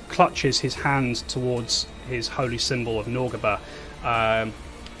sort of clutches his hand towards his holy symbol of Norgaba,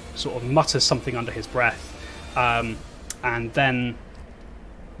 sort of mutters something under his breath, and then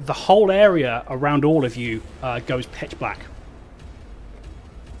the whole area around all of you goes pitch black.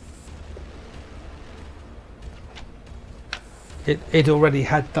 It already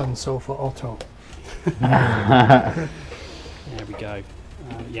had done so for Otto. There we go.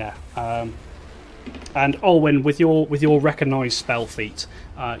 And Olwyn, with your recognise spell feat,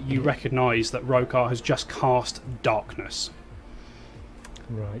 you recognise that Rohkar has just cast Darkness.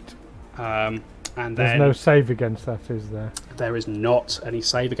 Right. And There's then no save against that, is there? there is not any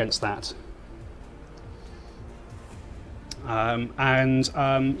save against that.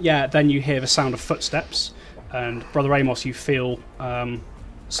 Then you hear the sound of footsteps, and Brother Amos, you feel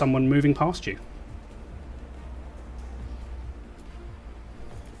someone moving past you.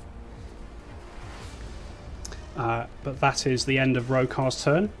 But that is the end of Rohkar's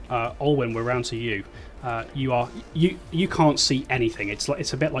turn. Olwyn, we're round to you. You can't see anything.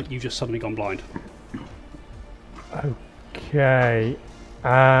 It's a bit like you've just suddenly gone blind. Okay.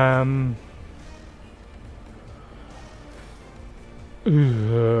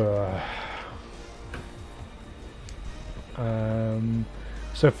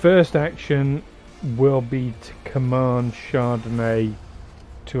 So first action will be to command Chardonnay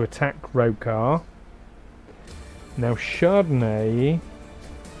to attack Rohkar. Now Chardonnay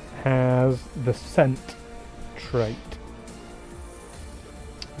has the scent trait.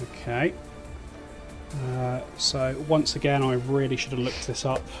 Okay. So once again, I really should have looked this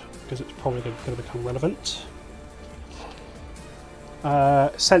up because it's probably going to become relevant.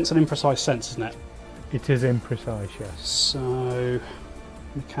 Sense and imprecise sense, isn't it? It is imprecise, yes. So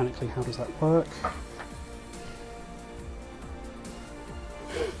mechanically, how does that work?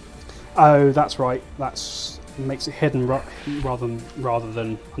 Oh, that's right. That's makes it hidden rather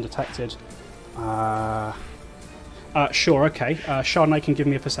than undetected. Sure. Okay. Chardonnay can give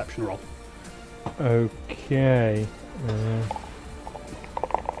me a perception roll. Okay.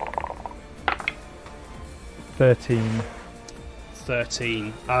 13.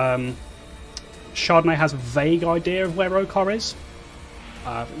 13. Chardonnay has a vague idea of where Rohkar is.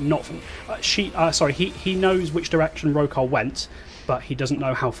 Not from, he knows which direction Rohkar went, but he doesn't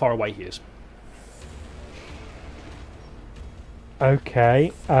know how far away he is.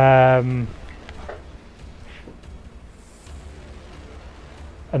 Okay. And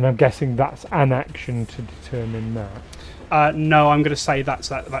I'm guessing that's an action to determine that. No, I'm going to say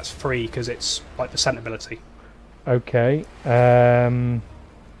that's free because it's like the scent ability. Okay.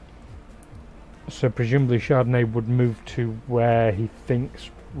 So presumably Chardonnay would move to where he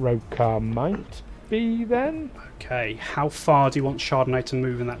thinks Rohkar might be then? Okay. How far do you want Chardonnay to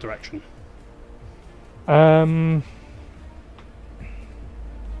move in that direction?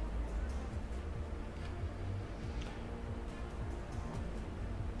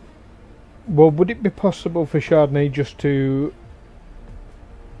 Well, would it be possible for Chardonnay just to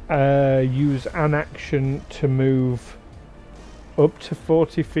use an action to move up to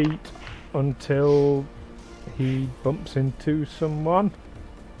 40 feet until he bumps into someone?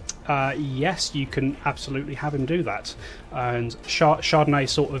 Yes, you can absolutely have him do that. And Chardonnay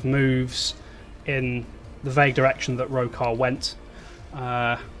sort of moves in the vague direction that Rohkar went.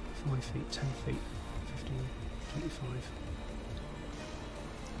 5 feet, 10 feet, 15, 25,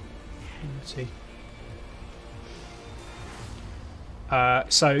 30.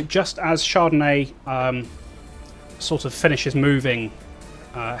 So just as Chardonnay sort of finishes moving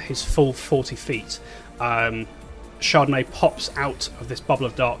his full 40 feet, Chardonnay pops out of this bubble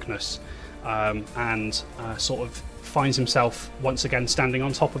of darkness and sort of finds himself once again standing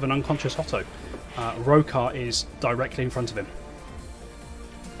on top of an unconscious Otto. Rohkar is directly in front of him.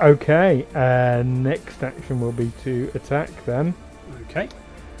 Okay, next action will be to attack then. Okay.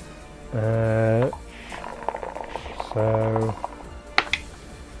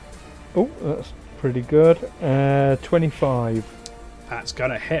 Oh, that's pretty good. 25. That's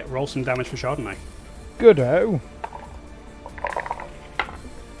gonna hit. Roll some damage for Chardonnay. Good-o.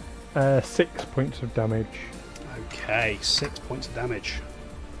 6 points of damage. Okay, 6 points of damage.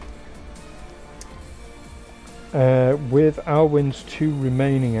 With Alwyn's 2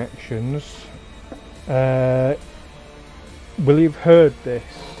 remaining actions, will you have heard this?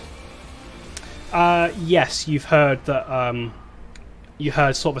 Yes, you've heard that. You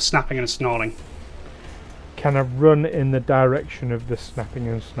heard sort of a snapping and a snarling. Can I run in the direction of the snapping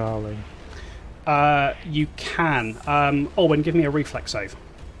and snarling? You can. Olwen, give me a reflex save.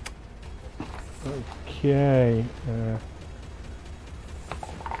 Okay.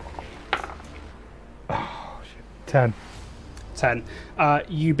 Shit. 10. 10.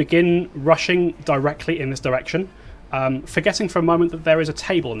 You begin rushing directly in this direction, forgetting for a moment that there is a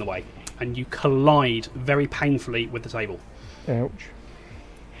table in the way, and you collide very painfully with the table. Ouch.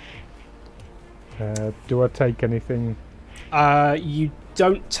 Do I take anything? You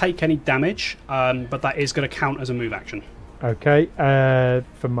don't take any damage, but that is going to count as a move action. Okay.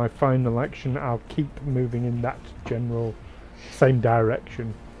 For my final action, I'll keep moving in that general same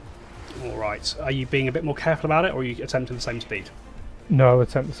direction. All right. Are you being a bit more careful about it, or are you attempting the same speed? No, I'll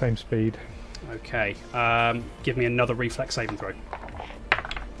attempt the same speed. Okay. Give me another reflex saving throw.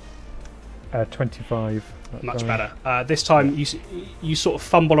 25. Much better. This time, you sort of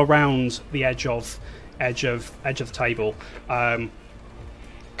fumble around the edge of the table,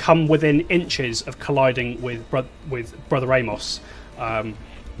 come within inches of colliding with Brother Amos.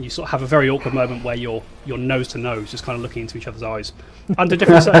 You sort of have a very awkward moment where you're nose to nose, just kind of looking into each other's eyes. Under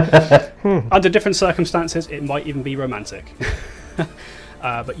different circumstances, it might even be romantic.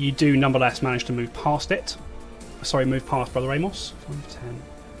 But you do nonetheless manage to move past it. Move past Brother Amos. 5, 10,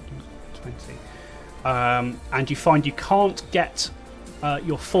 20. And you find you can't get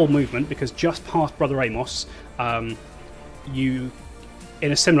your full movement because just past Brother Amos, you,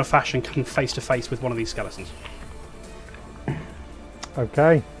 in a similar fashion, come face to face with one of these skeletons.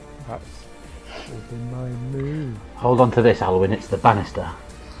 Okay. That's within my move. Hold on to this, Alwyn. It's the banister.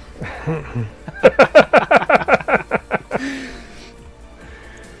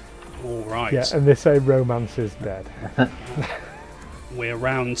 All right. Yeah, and they say romance is dead. We're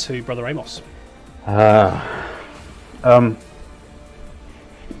round to Brother Amos.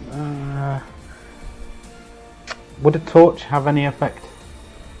 Would a torch have any effect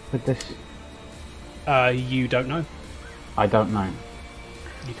with this? You don't know. I don't know.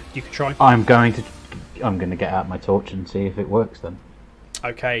 You could try. I'm going to get out my torch and see if it works then.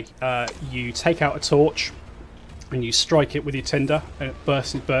 Okay. You take out a torch and you strike it with your tinder, and it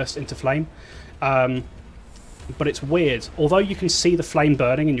bursts into flame. But it's weird. Although you can see the flame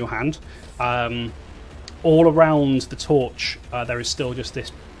burning in your hand, all around the torch there is still just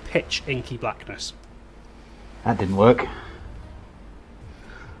this pitch inky blackness. That didn't work.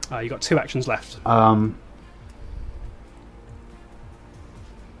 You got 2 actions left. I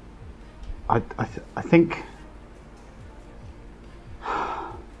think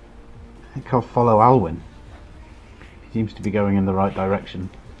I'll follow Alwyn. He seems to be going in the right direction.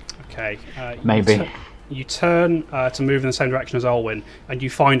 Okay. Maybe. You turn to move in the same direction as Olwyn, and you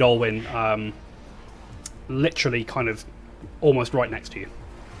find Olwyn literally kind of almost right next to you.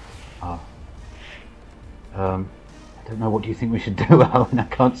 I don't know. What do you think we should do, Alwyn? I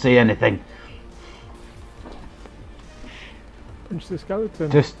can't see anything. Punch the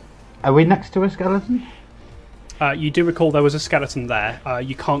skeleton. Are we next to a skeleton? You do recall there was a skeleton there.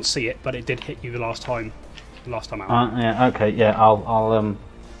 You can't see it, but it did hit you the last time out. Yeah. Okay. Yeah. I'll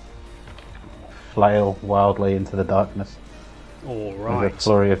flail wildly into the darkness. All right. With a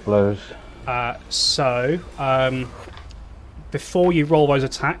flurry of blows. So, before you roll those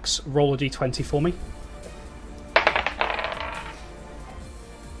attacks, roll a d20 for me.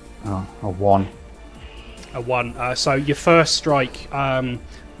 Oh, a 1. A 1. So your first strike,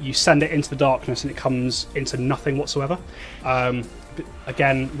 you send it into the darkness and it comes into nothing whatsoever.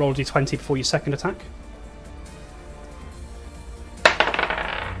 Again, roll a d20 before your second attack.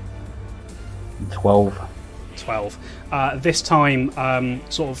 12. 12. This time,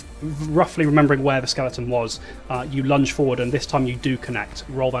 sort of roughly remembering where the skeleton was, you lunge forward and this time you do connect.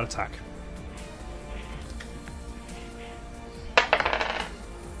 Roll that attack.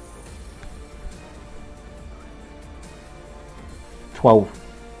 12.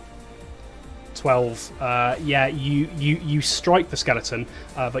 12. Yeah, you strike the skeleton,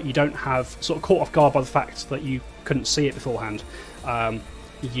 but you don't have, sort of caught off guard by the fact that you couldn't see it beforehand.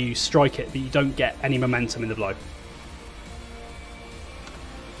 You strike it, but you don't get any momentum in the blow.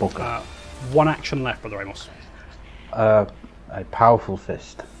 Okay. 1 action left, Brother Amos. A powerful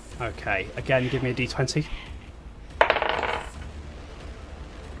fist. Okay, again, give me a d20.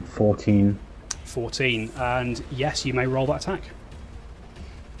 14. 14, and yes, you may roll that attack.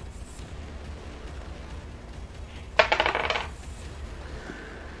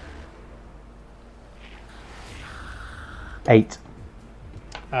 8.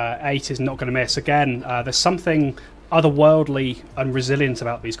 8 is not going to miss. Again, there's something otherworldly and resilient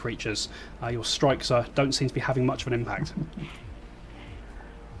about these creatures. Your strikes don't seem to be having much of an impact.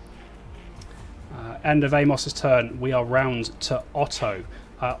 End of Amos's turn. We are round to Otto.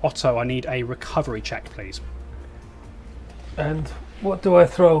 Otto, I need a recovery check, please. And what do I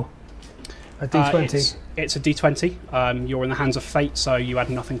throw? A D20? It's a D20. You're in the hands of fate, so you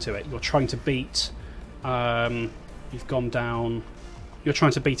add nothing to it. You're trying to beat... you've gone down... You're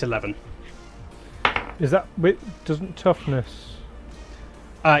trying to beat 11. Is that... Doesn't toughness...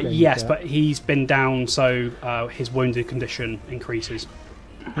 yes, but he's been down, so his wounded condition increases.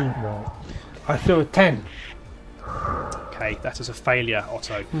 Right. I threw a 10. Okay, that is a failure,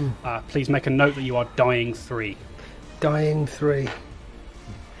 Otto. Please make a note that you are dying 3. Dying 3.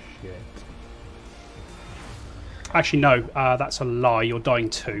 Shit. Actually, no, that's a lie. You're dying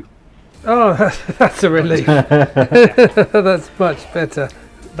 2. Oh, that's a relief. That's much better.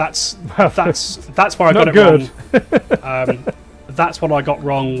 That's where I got it wrong. That's what I got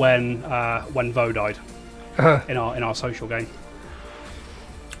wrong when Vo died in our social game.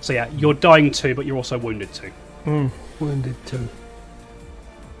 So yeah, you're dying 2, but you're also wounded 2. Wounded 2.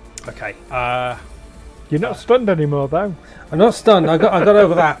 Okay. You're not stunned anymore, though. I'm not stunned. I got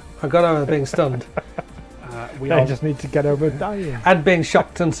over that. I got over being stunned. I just need to get over dying. And being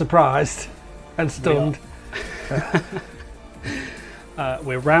shocked and surprised and stunned.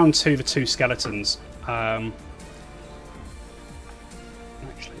 We're round to the 2 skeletons. Actually,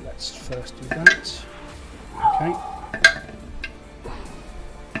 let's first do that. Okay.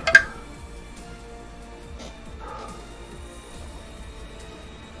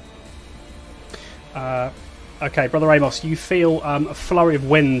 Okay, Brother Amos, you feel a flurry of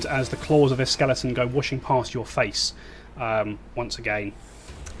wind as the claws of this skeleton go whooshing past your face once again.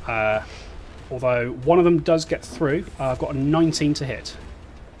 Although one of them does get through. I've got a 19 to hit.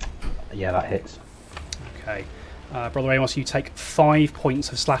 Yeah, that hits. Okay. Brother Amos, you take 5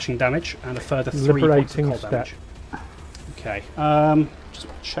 points of slashing damage and a further 3 points of cold damage. Okay. Just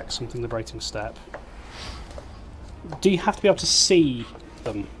check something. Liberating step. Do you have to be able to see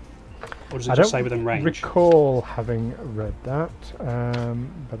them? Or does it just say within range? I don't recall having read that,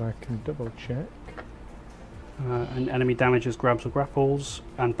 but I can double check. And enemy damages, grabs or grapples,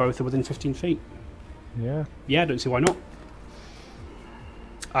 and both are within 15 feet. Yeah. Yeah, I don't see why not.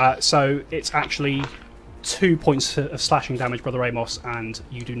 So it's actually 2 points of slashing damage, Brother Amos, and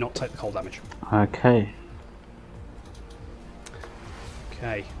you do not take the cold damage. Okay.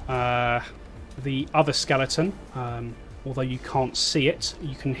 Okay. The other skeleton... although you can't see it,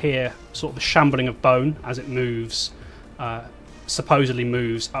 you can hear sort of the shambling of bone as it moves, supposedly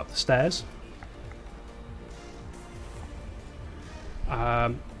moves up the stairs.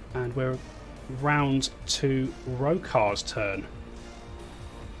 And we're round to Rohkar's turn.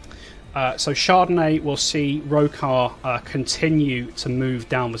 So Chardonnay will see Rohkar continue to move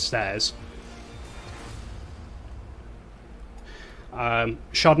down the stairs.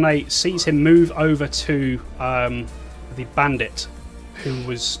 Chardonnay sees him move over to the bandit who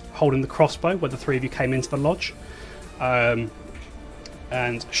was holding the crossbow where the 3 of you came into the lodge. And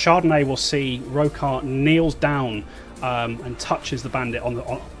Chardonnay will see Rohkar kneels down and touches the bandit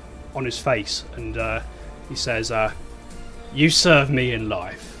on his face, and he says, "You serve me in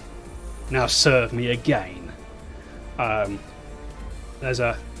life, now serve me again." There's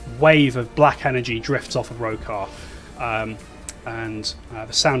a wave of black energy drifts off of Rohkar, and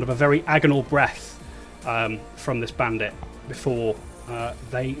the sound of a very agonal breath from this bandit before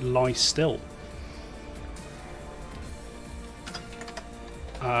they lie still.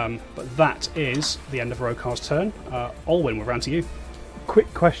 But that is the end of Rohkar's turn. Olwyn, we're round to you.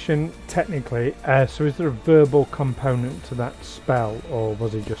 Quick question, technically. So is there a verbal component to that spell, or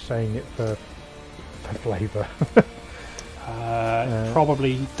was he just saying it for flavour?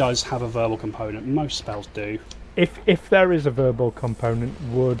 Probably does have a verbal component. Most spells do. If there is a verbal component,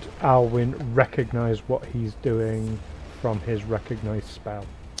 would Alwyn recognise what he's doing from his recognised spell?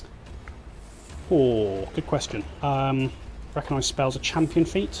 Oh, good question. Recognise spells a champion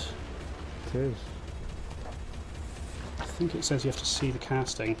feat? It is. I think it says you have to see the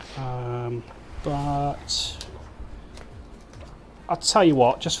casting. But I'll tell you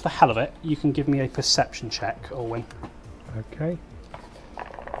what, just for the hell of it, you can give me a perception check, Olwyn. Okay.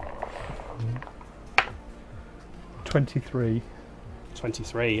 23.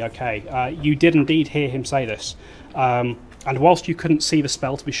 23, okay. You did indeed hear him say this. And whilst you couldn't see the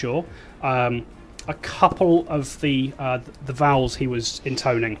spell to be sure, a couple of the vowels he was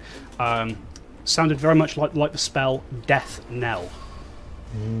intoning sounded very much like the spell Death Knell.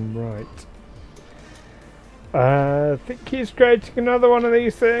 Right. I think he's creating another one of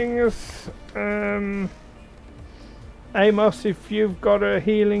these things. Amos, if you've got a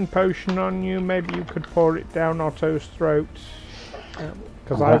healing potion on you, maybe you could pour it down Otto's throat.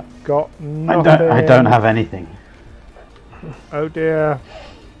 Because I've got nothing. I don't have anything. Oh dear.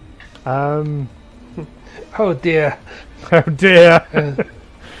 Oh dear. Oh dear.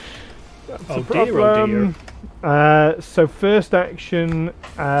 Oh dear, oh dear. So first action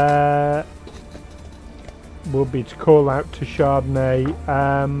will be to call out to Chardonnay.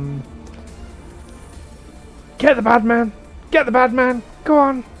 Get the bad man! Get the bad man! Go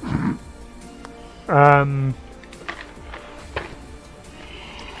on!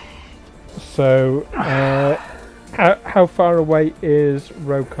 So, how far away is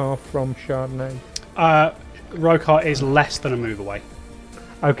Rohkar from Chardonnay? Rohkar is less than a move away.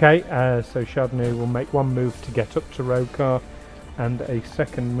 Okay, so Chardonnay will make one move to get up to Rohkar, and a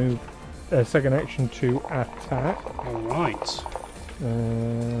second action to attack. All right.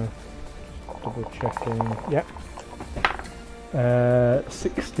 Double checking. Yep.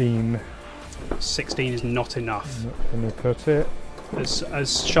 16. 16 is not enough. Not gonna cut it. As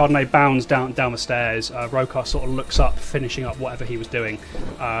Chardonnay bounds down the stairs, Rohkar sort of looks up, finishing up whatever he was doing,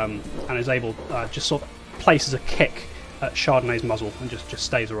 and is able just sort of places a kick at Chardonnay's muzzle and just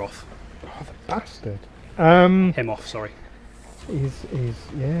staves her off. Oh, the bastard. Him off, sorry. He's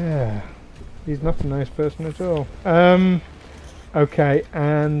not a nice person at all. Okay,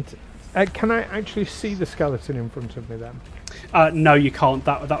 and can I actually see the skeleton in front of me then? No, you can't.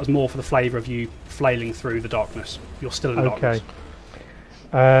 That was more for the flavour of you flailing through the darkness. You're still in the darkness.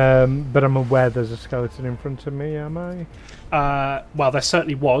 But I'm aware there's a skeleton in front of me, am I? Well, there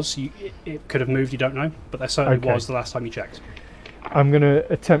certainly was. It could have moved, you don't know, but there certainly was the last time you checked. I'm going to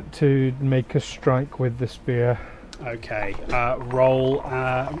attempt to make a strike with the spear. Okay, roll.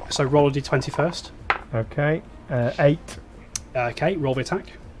 So roll a d20 first. Okay, 8. Okay, roll the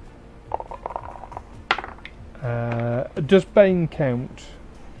attack. Does Bane count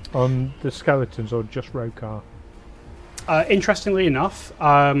on the skeletons or just Rohkar? Interestingly enough,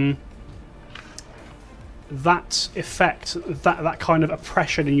 that effect, that kind of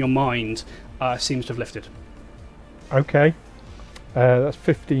oppression in your mind, seems to have lifted. Okay, that's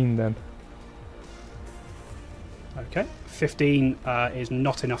 15 then. Okay, 15 is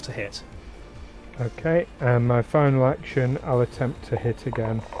not enough to hit. Okay, and my final action, I'll attempt to hit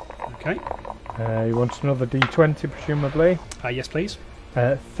again. Okay. You want another d20 presumably? Yes, please.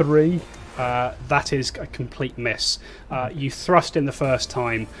 3. That is a complete miss. You thrust in the first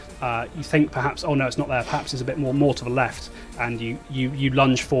time. You think perhaps, oh no, it's not there. Perhaps it's a bit more to the left, and you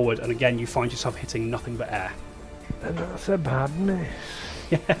lunge forward, and again you find yourself hitting nothing but air. And that's a bad miss.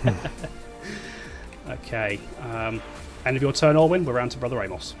 Okay. End of your turn, Orwin. We're round to Brother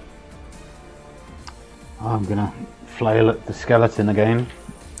Amos. I'm gonna flail at the skeleton again.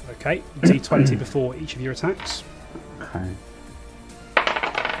 Okay. D20 before each of your attacks. Okay.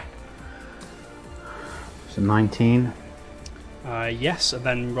 So 19. Yes, and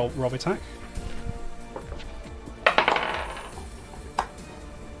then roll attack.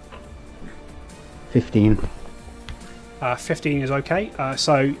 $15. 15 is okay.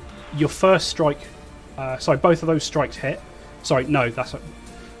 So your first strike. Sorry, both of those strikes hit. Sorry, no, that's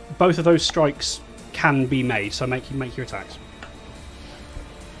both of those strikes can be made. So make your attacks.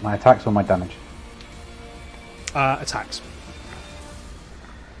 My attacks or my damage? Attacks.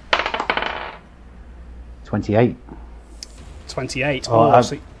 28. 28. Oh,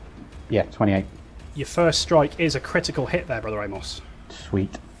 So yeah, 28. your first strike is a critical hit there, Brother Amos.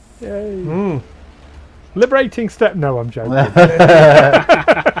 Sweet. Yay. Liberating step. No, I'm joking.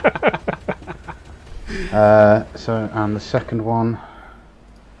 So, and the second one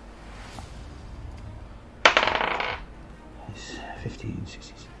is 15, 16, 17,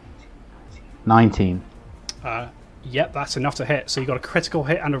 19. Yep, that's enough to hit. So you got a critical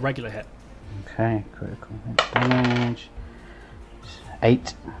hit and a regular hit. Okay, critical hit damage.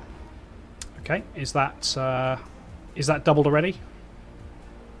 8. Okay, is that doubled already?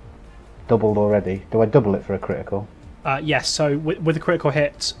 Doubled already. Do I double it for a critical? Yes. So with a critical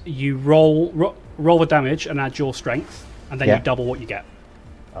hit, you roll the damage and add your strength, and then you double what you get.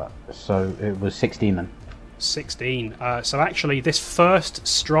 So it was 16 then. 16. So actually, this first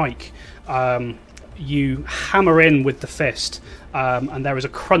strike, you hammer in with the fist, and there is a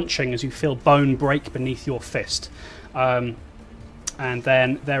crunching as you feel bone break beneath your fist, and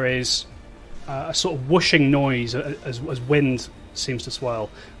then there is a sort of whooshing noise as wind seems to swirl,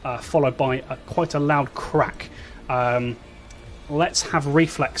 followed by quite a loud crack. Let's have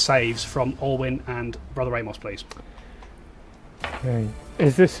reflex saves from Orwin and Brother Amos, please. Okay.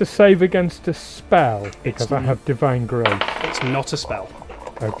 Is this a save against a spell? Because I have Divine Grace. It's not a spell.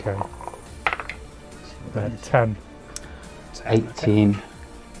 Okay. 10. 10, okay. 18.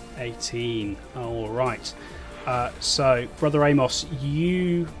 18. All right. So, Brother Amos,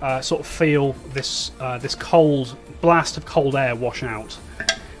 you sort of feel this this cold blast of cold air wash out.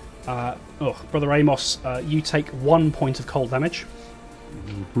 Brother Amos, you take 1 point of cold damage.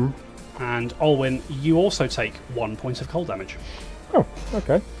 Mm-hmm. And Olwyn, you also take 1 point of cold damage. Oh,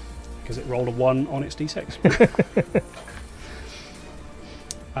 okay. Because it rolled a 1 on its d6.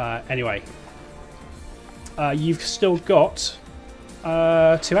 Anyway. You've still got 2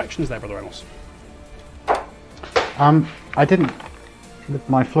 actions there, Brother Amos. I didn't. With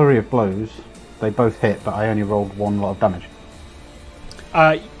my flurry of blows, they both hit, but I only rolled 1 lot of damage.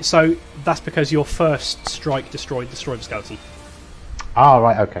 So that's because your first strike destroyed the skeleton. Ah,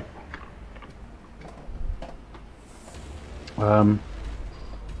 right, okay.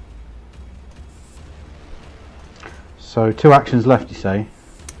 So 2 actions left, you say?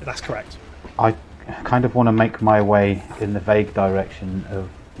 That's correct. I kind of want to make my way in the vague direction of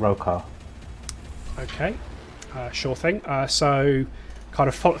Rohkar. Okay, sure thing. So kind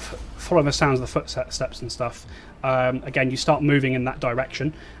of follow the sounds of the footsteps and stuff. Again, you start moving in that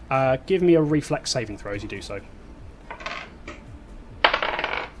direction. Give me a reflex saving throw as you do so.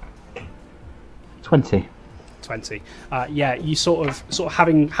 20. 20. Yeah, you sort of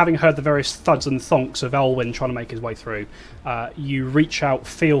having heard the various thuds and thonks of Elwyn trying to make his way through, you reach out,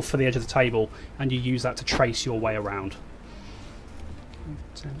 feel for the edge of the table, and you use that to trace your way around.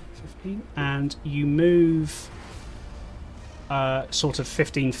 10, 15, and you move sort of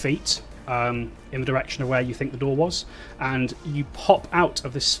 15 feet in the direction of where you think the door was, and you pop out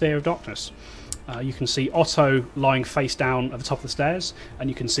of this sphere of darkness. You can see Otto lying face down at the top of the stairs, and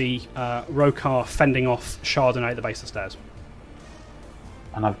you can see Rohkar fending off Chardonnay at the base of the stairs.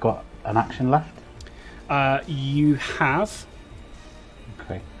 And I've got an action left? You have.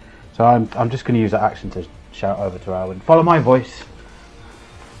 Okay. So I'm just going to use that action to shout over to Alwyn. Follow my voice.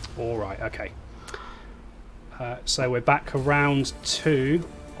 Alright, okay. So we're back around to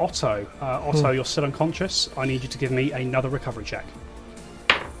Otto. Otto, you're still unconscious. I need you to give me another recovery check.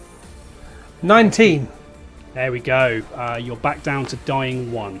 19. There we go. You're back down to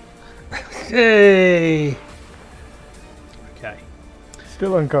dying 1. Hey! Okay.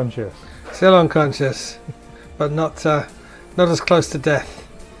 Still unconscious. Still unconscious, but not as close to death.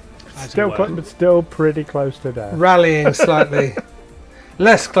 But still pretty close to death. Rallying slightly.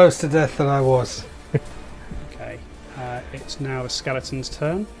 Less close to death than I was. Okay. It's now the skeleton's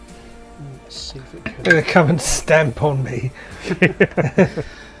turn. Let's see if it can... They're going to come and stamp on me.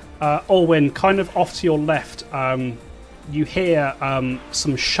 Olwyn, kind of off to your left, you hear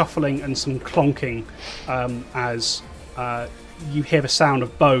some shuffling and some clonking as you hear the sound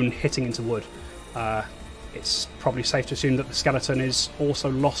of bone hitting into wood. It's probably safe to assume that the skeleton is also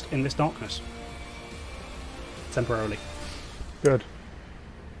lost in this darkness. Temporarily. Good.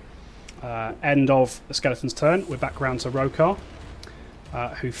 End of the skeleton's turn. We're back round to Rohkar,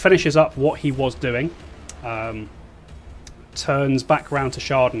 who finishes up what he was doing. Turns back round to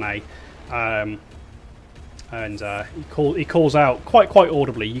Chardonnay, and he calls out quite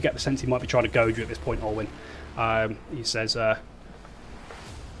audibly. You get the sense he might be trying to goad you at this point, Olwyn. He says, "I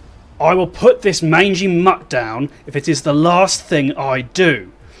will put this mangy mutt down if it is the last thing I do."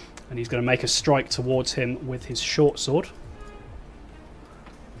 And he's going to make a strike towards him with his short sword.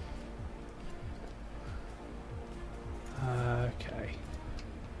 Okay.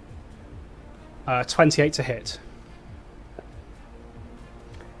 28 to hit.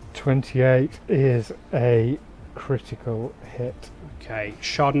 28 is a critical hit. Okay,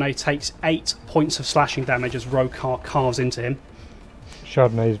 Chardonnay takes 8 points of slashing damage as Rohkar carves into him.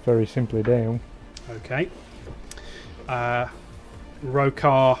 Chardonnay is very simply down. Okay.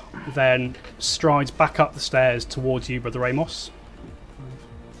 Rohkar then strides back up the stairs towards you, Brother Amos.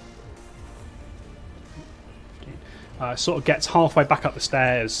 Sort of gets halfway back up the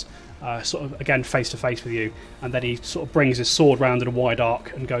stairs, sort of again face to face with you, and then he sort of brings his sword round in a wide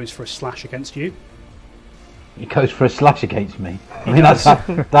arc and goes for a slash against you. He goes for a slash against me. I mean,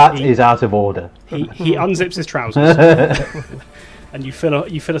 that is out of order. He unzips his trousers, and you feel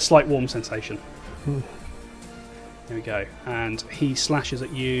a slight warm sensation. There we go, and he slashes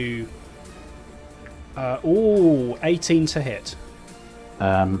at you. 18 to hit.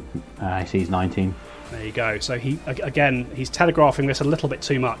 I see he's 19. There you go. So he's telegraphing this a little bit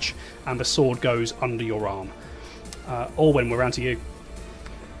too much, and the sword goes under your arm. Olwyn, we're round to you.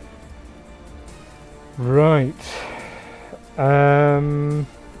 Right.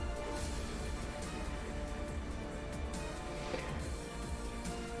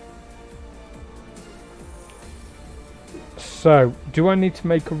 So, do I need to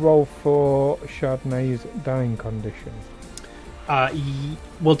make a roll for Chardonnay's dying condition?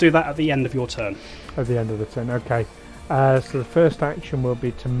 We'll do that at the end of your turn. At the end of the turn, okay. So the first action will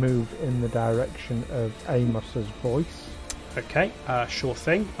be to move in the direction of Amos's voice. Okay, sure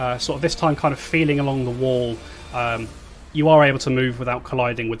thing. Sort of this time kind of feeling along the wall, you are able to move without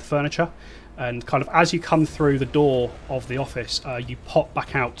colliding with the furniture. And kind of as you come through the door of the office, you pop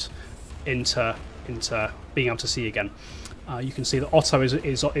back out into being able to see again. You can see that Otto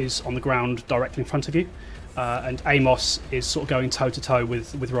is on the ground directly in front of you, and Amos is sort of going toe to toe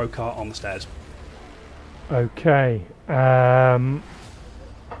with Rohkar on the stairs. Okay. I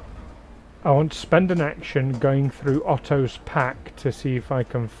want to spend an action going through Otto's pack to see if I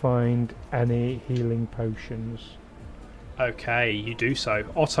can find any healing potions. Okay, you do so.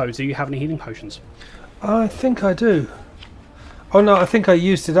 Otto, do you have any healing potions? I think I do. Oh no, I think I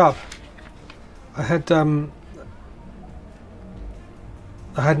used it up. I had an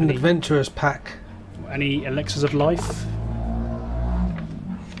adventurer's pack. Any elixirs of life?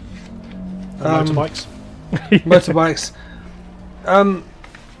 Motorbikes? Motorbikes.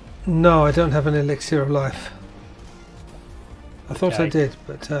 No, I don't have an elixir of life. I thought I did,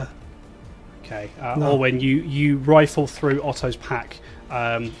 but okay. no. Or when you rifle through Otto's pack,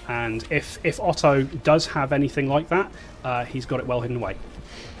 and if Otto does have anything like that, he's got it well hidden away.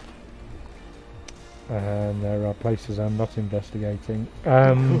 And there are places I'm not investigating.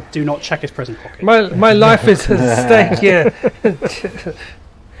 Do not check his prison pocket. My life is at stake here.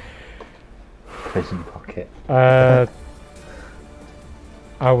 Prison pocket.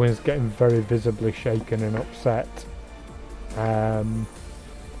 I was getting very visibly shaken and upset. And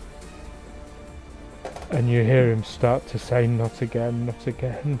you hear him start to say, "Not again, not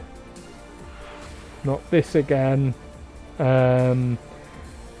again. Not this again."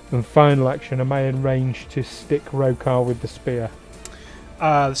 And final action, am I in range to stick Rohkar with the spear?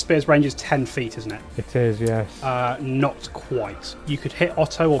 The spear's range is 10 feet, isn't it? It is, yes. Not quite. You could hit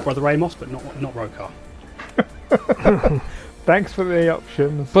Otto or Brother Amos, but not Rohkar. Thanks for the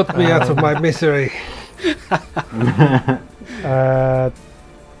options. Put me out of my misery.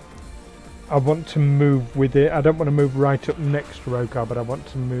 I want to move with it. I don't want to move right up next to Rohkar, but I want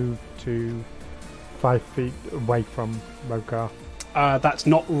to move to 5 feet away from Rohkar. That's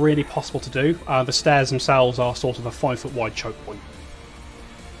not really possible to do. The stairs themselves are sort of a 5 foot wide choke point.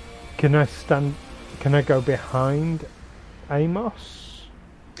 Can I go behind Amos?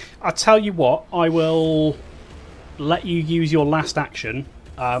 I'll tell you what, I will let you use your last action,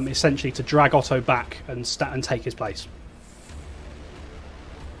 essentially to drag Otto back and take his place.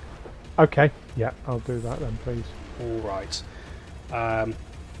 Okay, yeah, I'll do that then, please. Alright.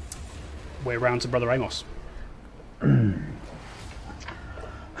 We're round to Brother Amos.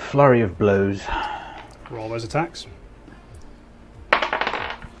 Flurry of blows. Roll those attacks.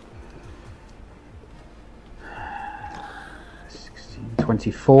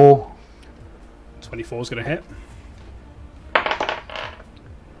 24. 24 is going to hit.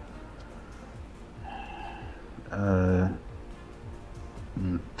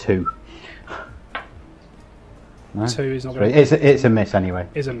 Two. No? 2 is not going to. It's a miss anyway.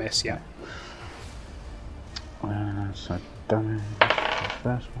 Is a miss, yeah. So damage.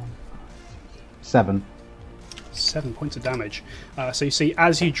 First one. 7. 7 points of damage. So you see,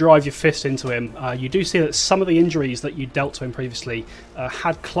 as you drive your fist into him, you do see that some of the injuries that you dealt to him previously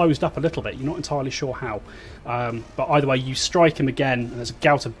had closed up a little bit. You're not entirely sure how. But either way, you strike him again, and there's a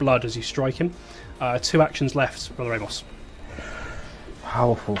gout of blood as you strike him. 2 actions left, Brother Amos.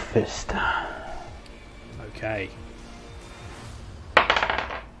 Powerful fist. Okay.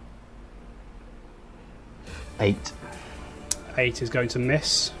 8. 8 is going to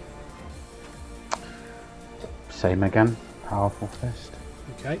miss. Same again. Powerful fist.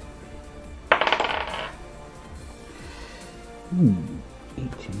 Okay.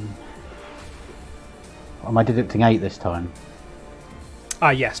 18. Am I deducting 8 this time?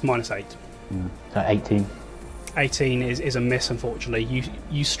 Yes, minus 8. So 18. 18 is a miss, unfortunately.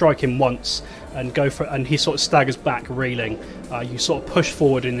 You strike him once and and he sort of staggers back, reeling. You sort of push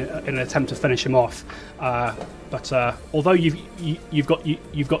forward in an attempt to finish him off. But although you've got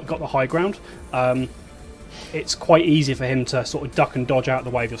the high ground, it's quite easy for him to sort of duck and dodge out of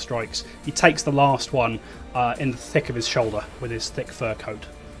the way of your strikes. He takes the last one in the thick of his shoulder with his thick fur coat,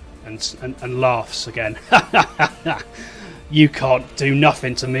 and laughs again. You can't do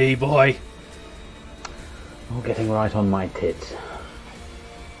nothing to me, boy. All getting right on my tits.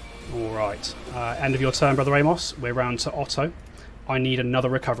 Alright. End of your turn, Brother Amos. We're round to Otto. I need another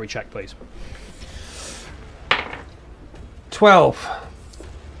recovery check, please. 12.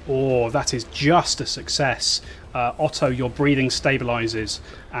 Oh, that is just a success. Otto, your breathing stabilises,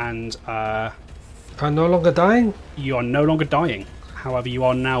 and I'm no longer dying? You are no longer dying. However, you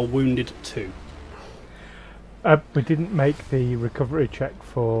are now wounded 2. We didn't make the recovery check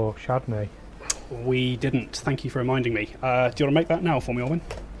for Chardonnay. We didn't. Thank you for reminding me. Do you want to make that now for me, Orwin?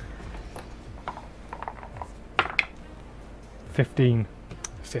 15.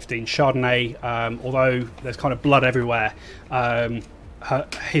 15. Chardonnay, although there's kind of blood everywhere,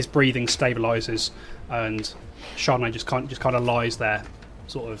 his breathing stabilises, and Chardonnay just kind of lies there,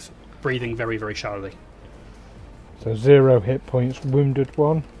 sort of breathing very, very shallowly. So 0 hit points, wounded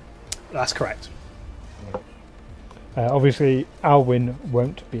 1. That's correct. Obviously, Alwyn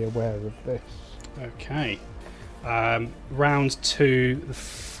won't be aware of this. Okay. Round 2, the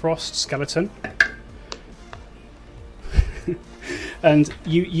frost skeleton. And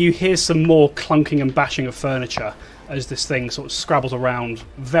you hear some more clunking and bashing of furniture as this thing sort of scrabbles around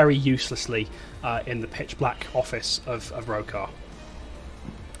very uselessly in the pitch black office of Rohkar.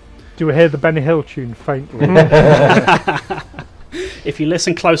 Do we hear the Benny Hill tune faintly? If you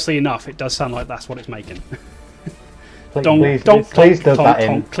listen closely enough, it does sound like that's what it's making. Please Donk, dub clonk, that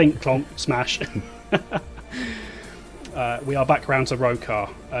in. clonk, clink, clonk, smash. We are back round to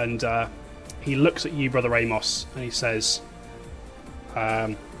Rohkar, and he looks at you, Brother Amos, and he says,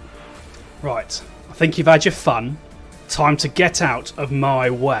 right, I think you've had your fun. Time to get out of my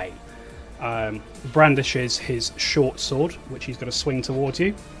way. Brandishes his short sword, which he's going to swing towards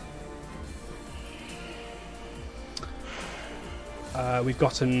you. We've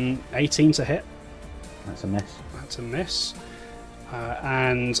got an 18 to hit. That's a miss. That's a miss.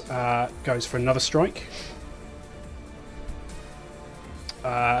 And goes for another strike.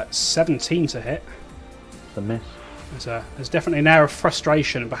 17 to hit. That's a miss. There's definitely an air of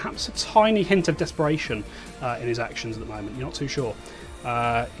frustration and perhaps a tiny hint of desperation in his actions at the moment. You're not too sure.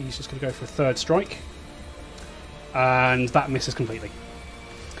 He's just going to go for a third strike. And that misses completely.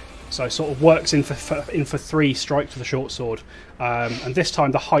 So sort of works in for 3 strikes with a short sword. And this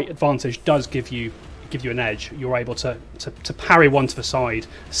time the height advantage does give you an edge. You're able to parry one to the side,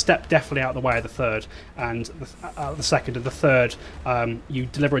 step definitely out of the way of the third, and the second and the third, you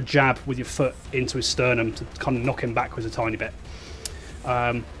deliver a jab with your foot into his sternum to kind of knock him backwards a tiny bit.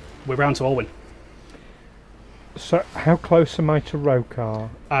 We're round to Olwyn. So, how close am I to Rohkar?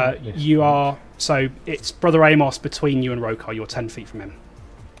 You are, so it's Brother Amos between you and Rohkar. You're 10 feet from him.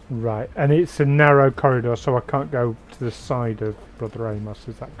 Right, and it's a narrow corridor, so I can't go to the side of Brother Amos,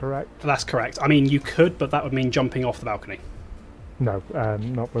 is that correct? That's correct. I mean, you could, but that would mean jumping off the balcony. No,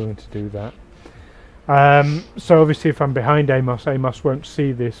 not willing to do that. So obviously if I'm behind Amos, Amos won't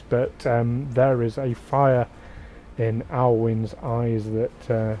see this, but there is a fire in Alwyn's eyes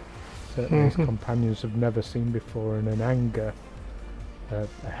that certainly his companions have never seen before, and an anger, a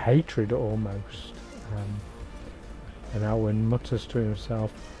hatred almost. And Alwyn mutters to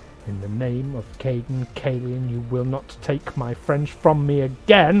himself, "In the name of Caden Kalian, you will not take my friends from me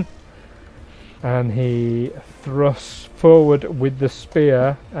again!" And he thrusts forward with the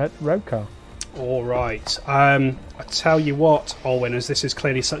spear at Rohkar. All right. I tell you what, Olwyn, as this is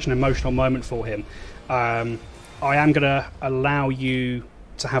clearly such an emotional moment for him, I am going to allow you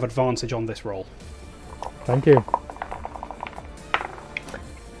to have advantage on this roll. Thank you.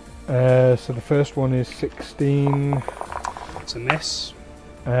 So the first one is 16. It's a miss.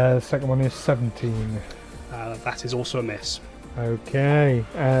 The second one is 17. That is also a miss. Okay.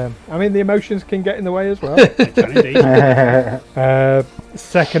 I mean, the emotions can get in the way as well. It can indeed.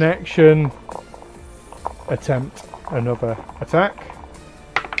 Second action, attempt another attack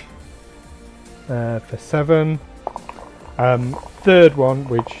for 7. Third one,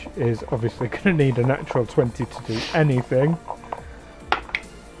 which is obviously going to need a natural 20 to do anything,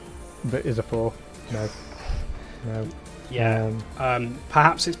 but is a 4. No. Yeah.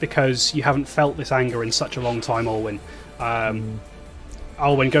 Perhaps it's because you haven't felt this anger in such a long time, Olwyn.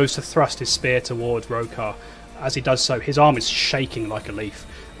 Olwyn goes to thrust his spear towards Rohkar. As he does so, his arm is shaking like a leaf.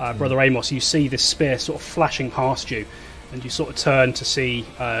 Brother Amos, you see this spear sort of flashing past you, and you sort of turn to see...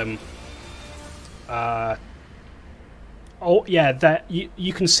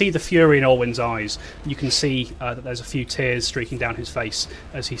 you can see the fury in Olwyn's eyes. You can see that there's a few tears streaking down his face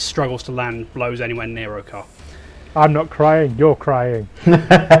as he struggles to land blows anywhere near Rohkar. I'm not crying, you're crying.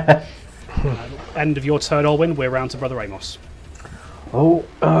 End of your turn, Olwyn. We're round to Brother Amos.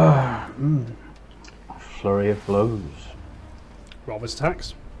 Flurry of blows. Roll his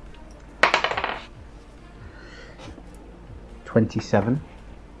attacks. 27.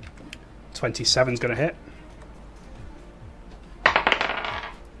 27's going to hit.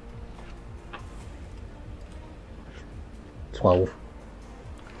 12.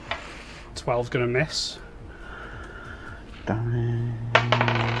 12's going to miss. Damage.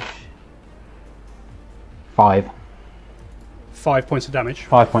 5. 5 points of damage.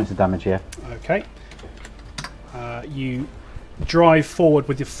 5 points of damage, yeah. Okay. You drive forward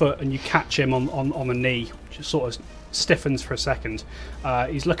with your foot and you catch him on the knee, which sort of stiffens for a second.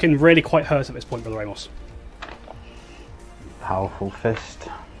 He's looking really quite hurt at this point, Brother Amos. Powerful fist.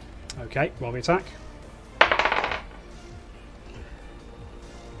 Okay, roll the attack.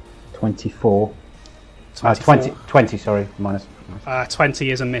 24. 24. 20, sorry. Minus.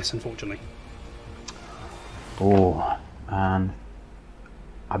 20 is a miss, unfortunately. Oh, and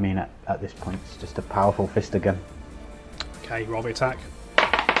I mean, at this point, it's just a powerful fist again. Okay, roll the attack.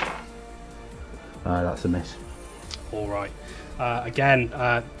 That's a miss. All right. Again,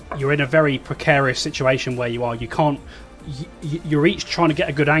 you're in a very precarious situation where you are. You can't. You're each trying to get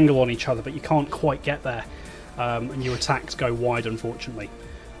a good angle on each other, but you can't quite get there, and your attacks go wide, unfortunately.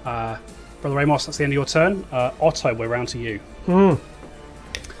 Brother Amos, that's the end of your turn. Otto, we're round to you.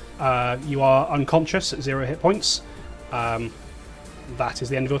 You are unconscious at 0 hit points. That is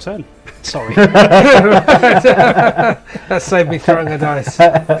the end of your turn. Sorry. That saved me throwing a dice.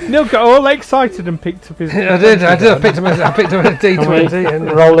 Neil got all excited and picked up his... I did. I picked him a D20.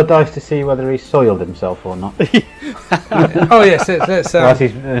 And Roll a dice to see whether he's soiled himself or not. oh yes, let's. Whilst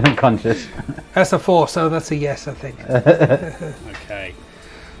he's unconscious. That's a 4, so that's a yes, I think. Okay.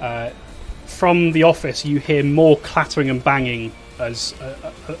 From the office, you hear more clattering and banging as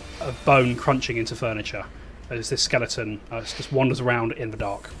a bone crunching into furniture as this skeleton just wanders around in the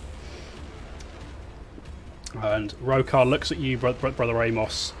dark. And Rohkar looks at you, Brother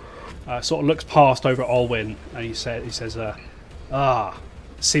Amos, sort of looks past over at Olwyn, and he says,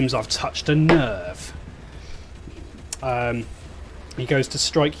 seems I've touched a nerve. He goes to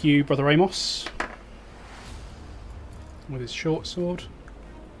strike you, Brother Amos, with his short sword.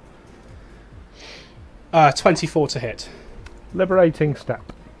 24 to hit. Liberating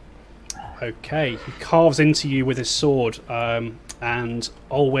step. Okay, he carves into you with his sword, and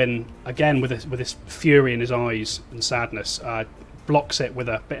Olwyn, again with his fury in his eyes and sadness, blocks it with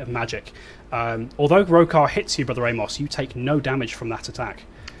a bit of magic. Although Rohkar hits you, Brother Amos, you take no damage from that attack.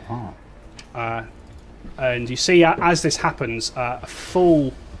 Oh. And you see, as this happens, a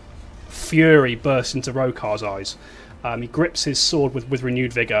full fury bursts into Rohkar's eyes. He grips his sword with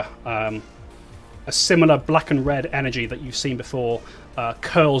renewed vigour. A similar black and red energy that you've seen before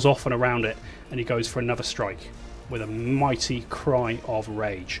curls off and around it, and he goes for another strike with a mighty cry of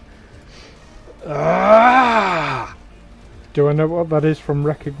rage. Ah! Do I know what that is from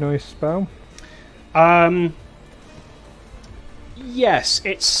Recognise spell? Yes,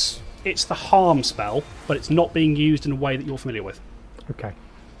 it's the harm spell, but it's not being used in a way that you're familiar with. Okay.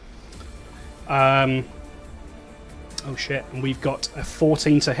 Oh shit, and we've got a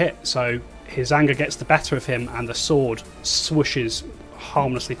 14 to hit, so his anger gets the better of him, and the sword swooshes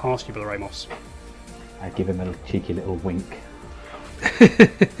harmlessly past you, Brother Amos. I give him a cheeky little wink.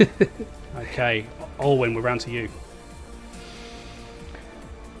 Okay, Olwyn, we're round to you.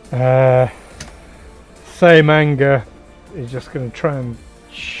 Same anger. He's just going to try and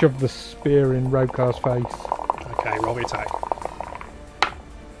shove the spear in Rohkar's face. Okay, roll the attack.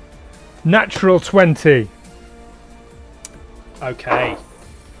 Natural 20. Okay.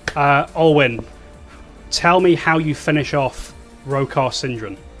 Olwyn, tell me how you finish off Rohkar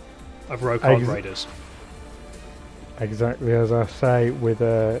Syndron of Rohkar Raiders. Exactly as I say, with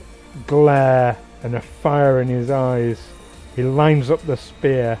a glare and a fire in his eyes, he lines up the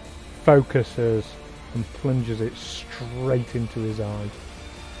spear, focuses, and plunges it straight into his eye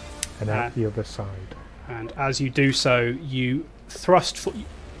and out the other side. And as you do so, you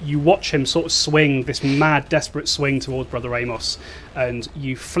you watch him sort of swing this mad, desperate swing towards Brother Amos, and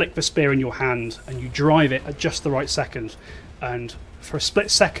you flick the spear in your hand and you drive it at just the right second. And for a split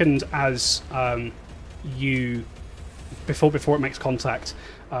second, as before it makes contact,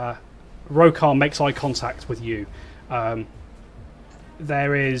 Rohkar makes eye contact with you.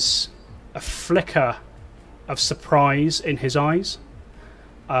 There is a flicker of surprise in his eyes,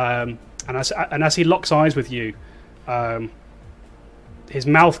 and as he locks eyes with you, his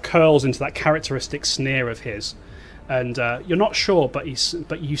mouth curls into that characteristic sneer of his, and you're not sure, but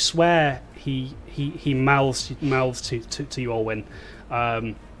you swear he mouths to you, Olwyn.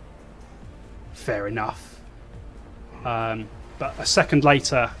 Fair enough. But a second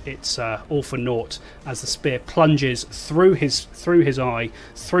later, it's all for naught as the spear plunges through his eye,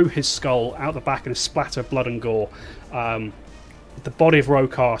 through his skull, out the back in a splatter of blood and gore. The body of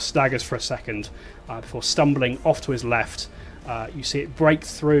Rohkar staggers for a second before stumbling off to his left. You see it break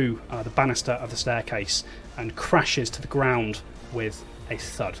through the banister of the staircase and crashes to the ground with a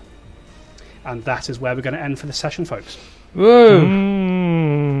thud. And that is where we're going to end for the session, folks. Whoa!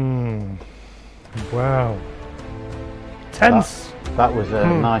 Wow. Tense. That was a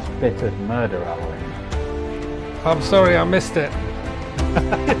nice bit of murder hour. I'm sorry I missed it.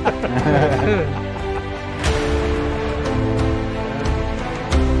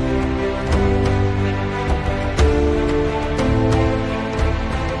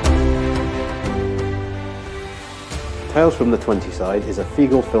 Tales from the 20 Side is a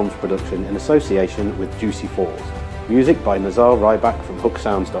Fiegel Films production in association with Juicy Falls. Music by Nazar Ryback from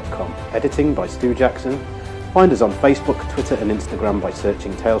hooksounds.com. Editing by Stu Jackson. Find us on Facebook, Twitter and Instagram by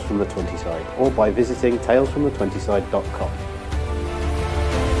searching Tales from the 20 Side or by visiting talesfromthe20side.com.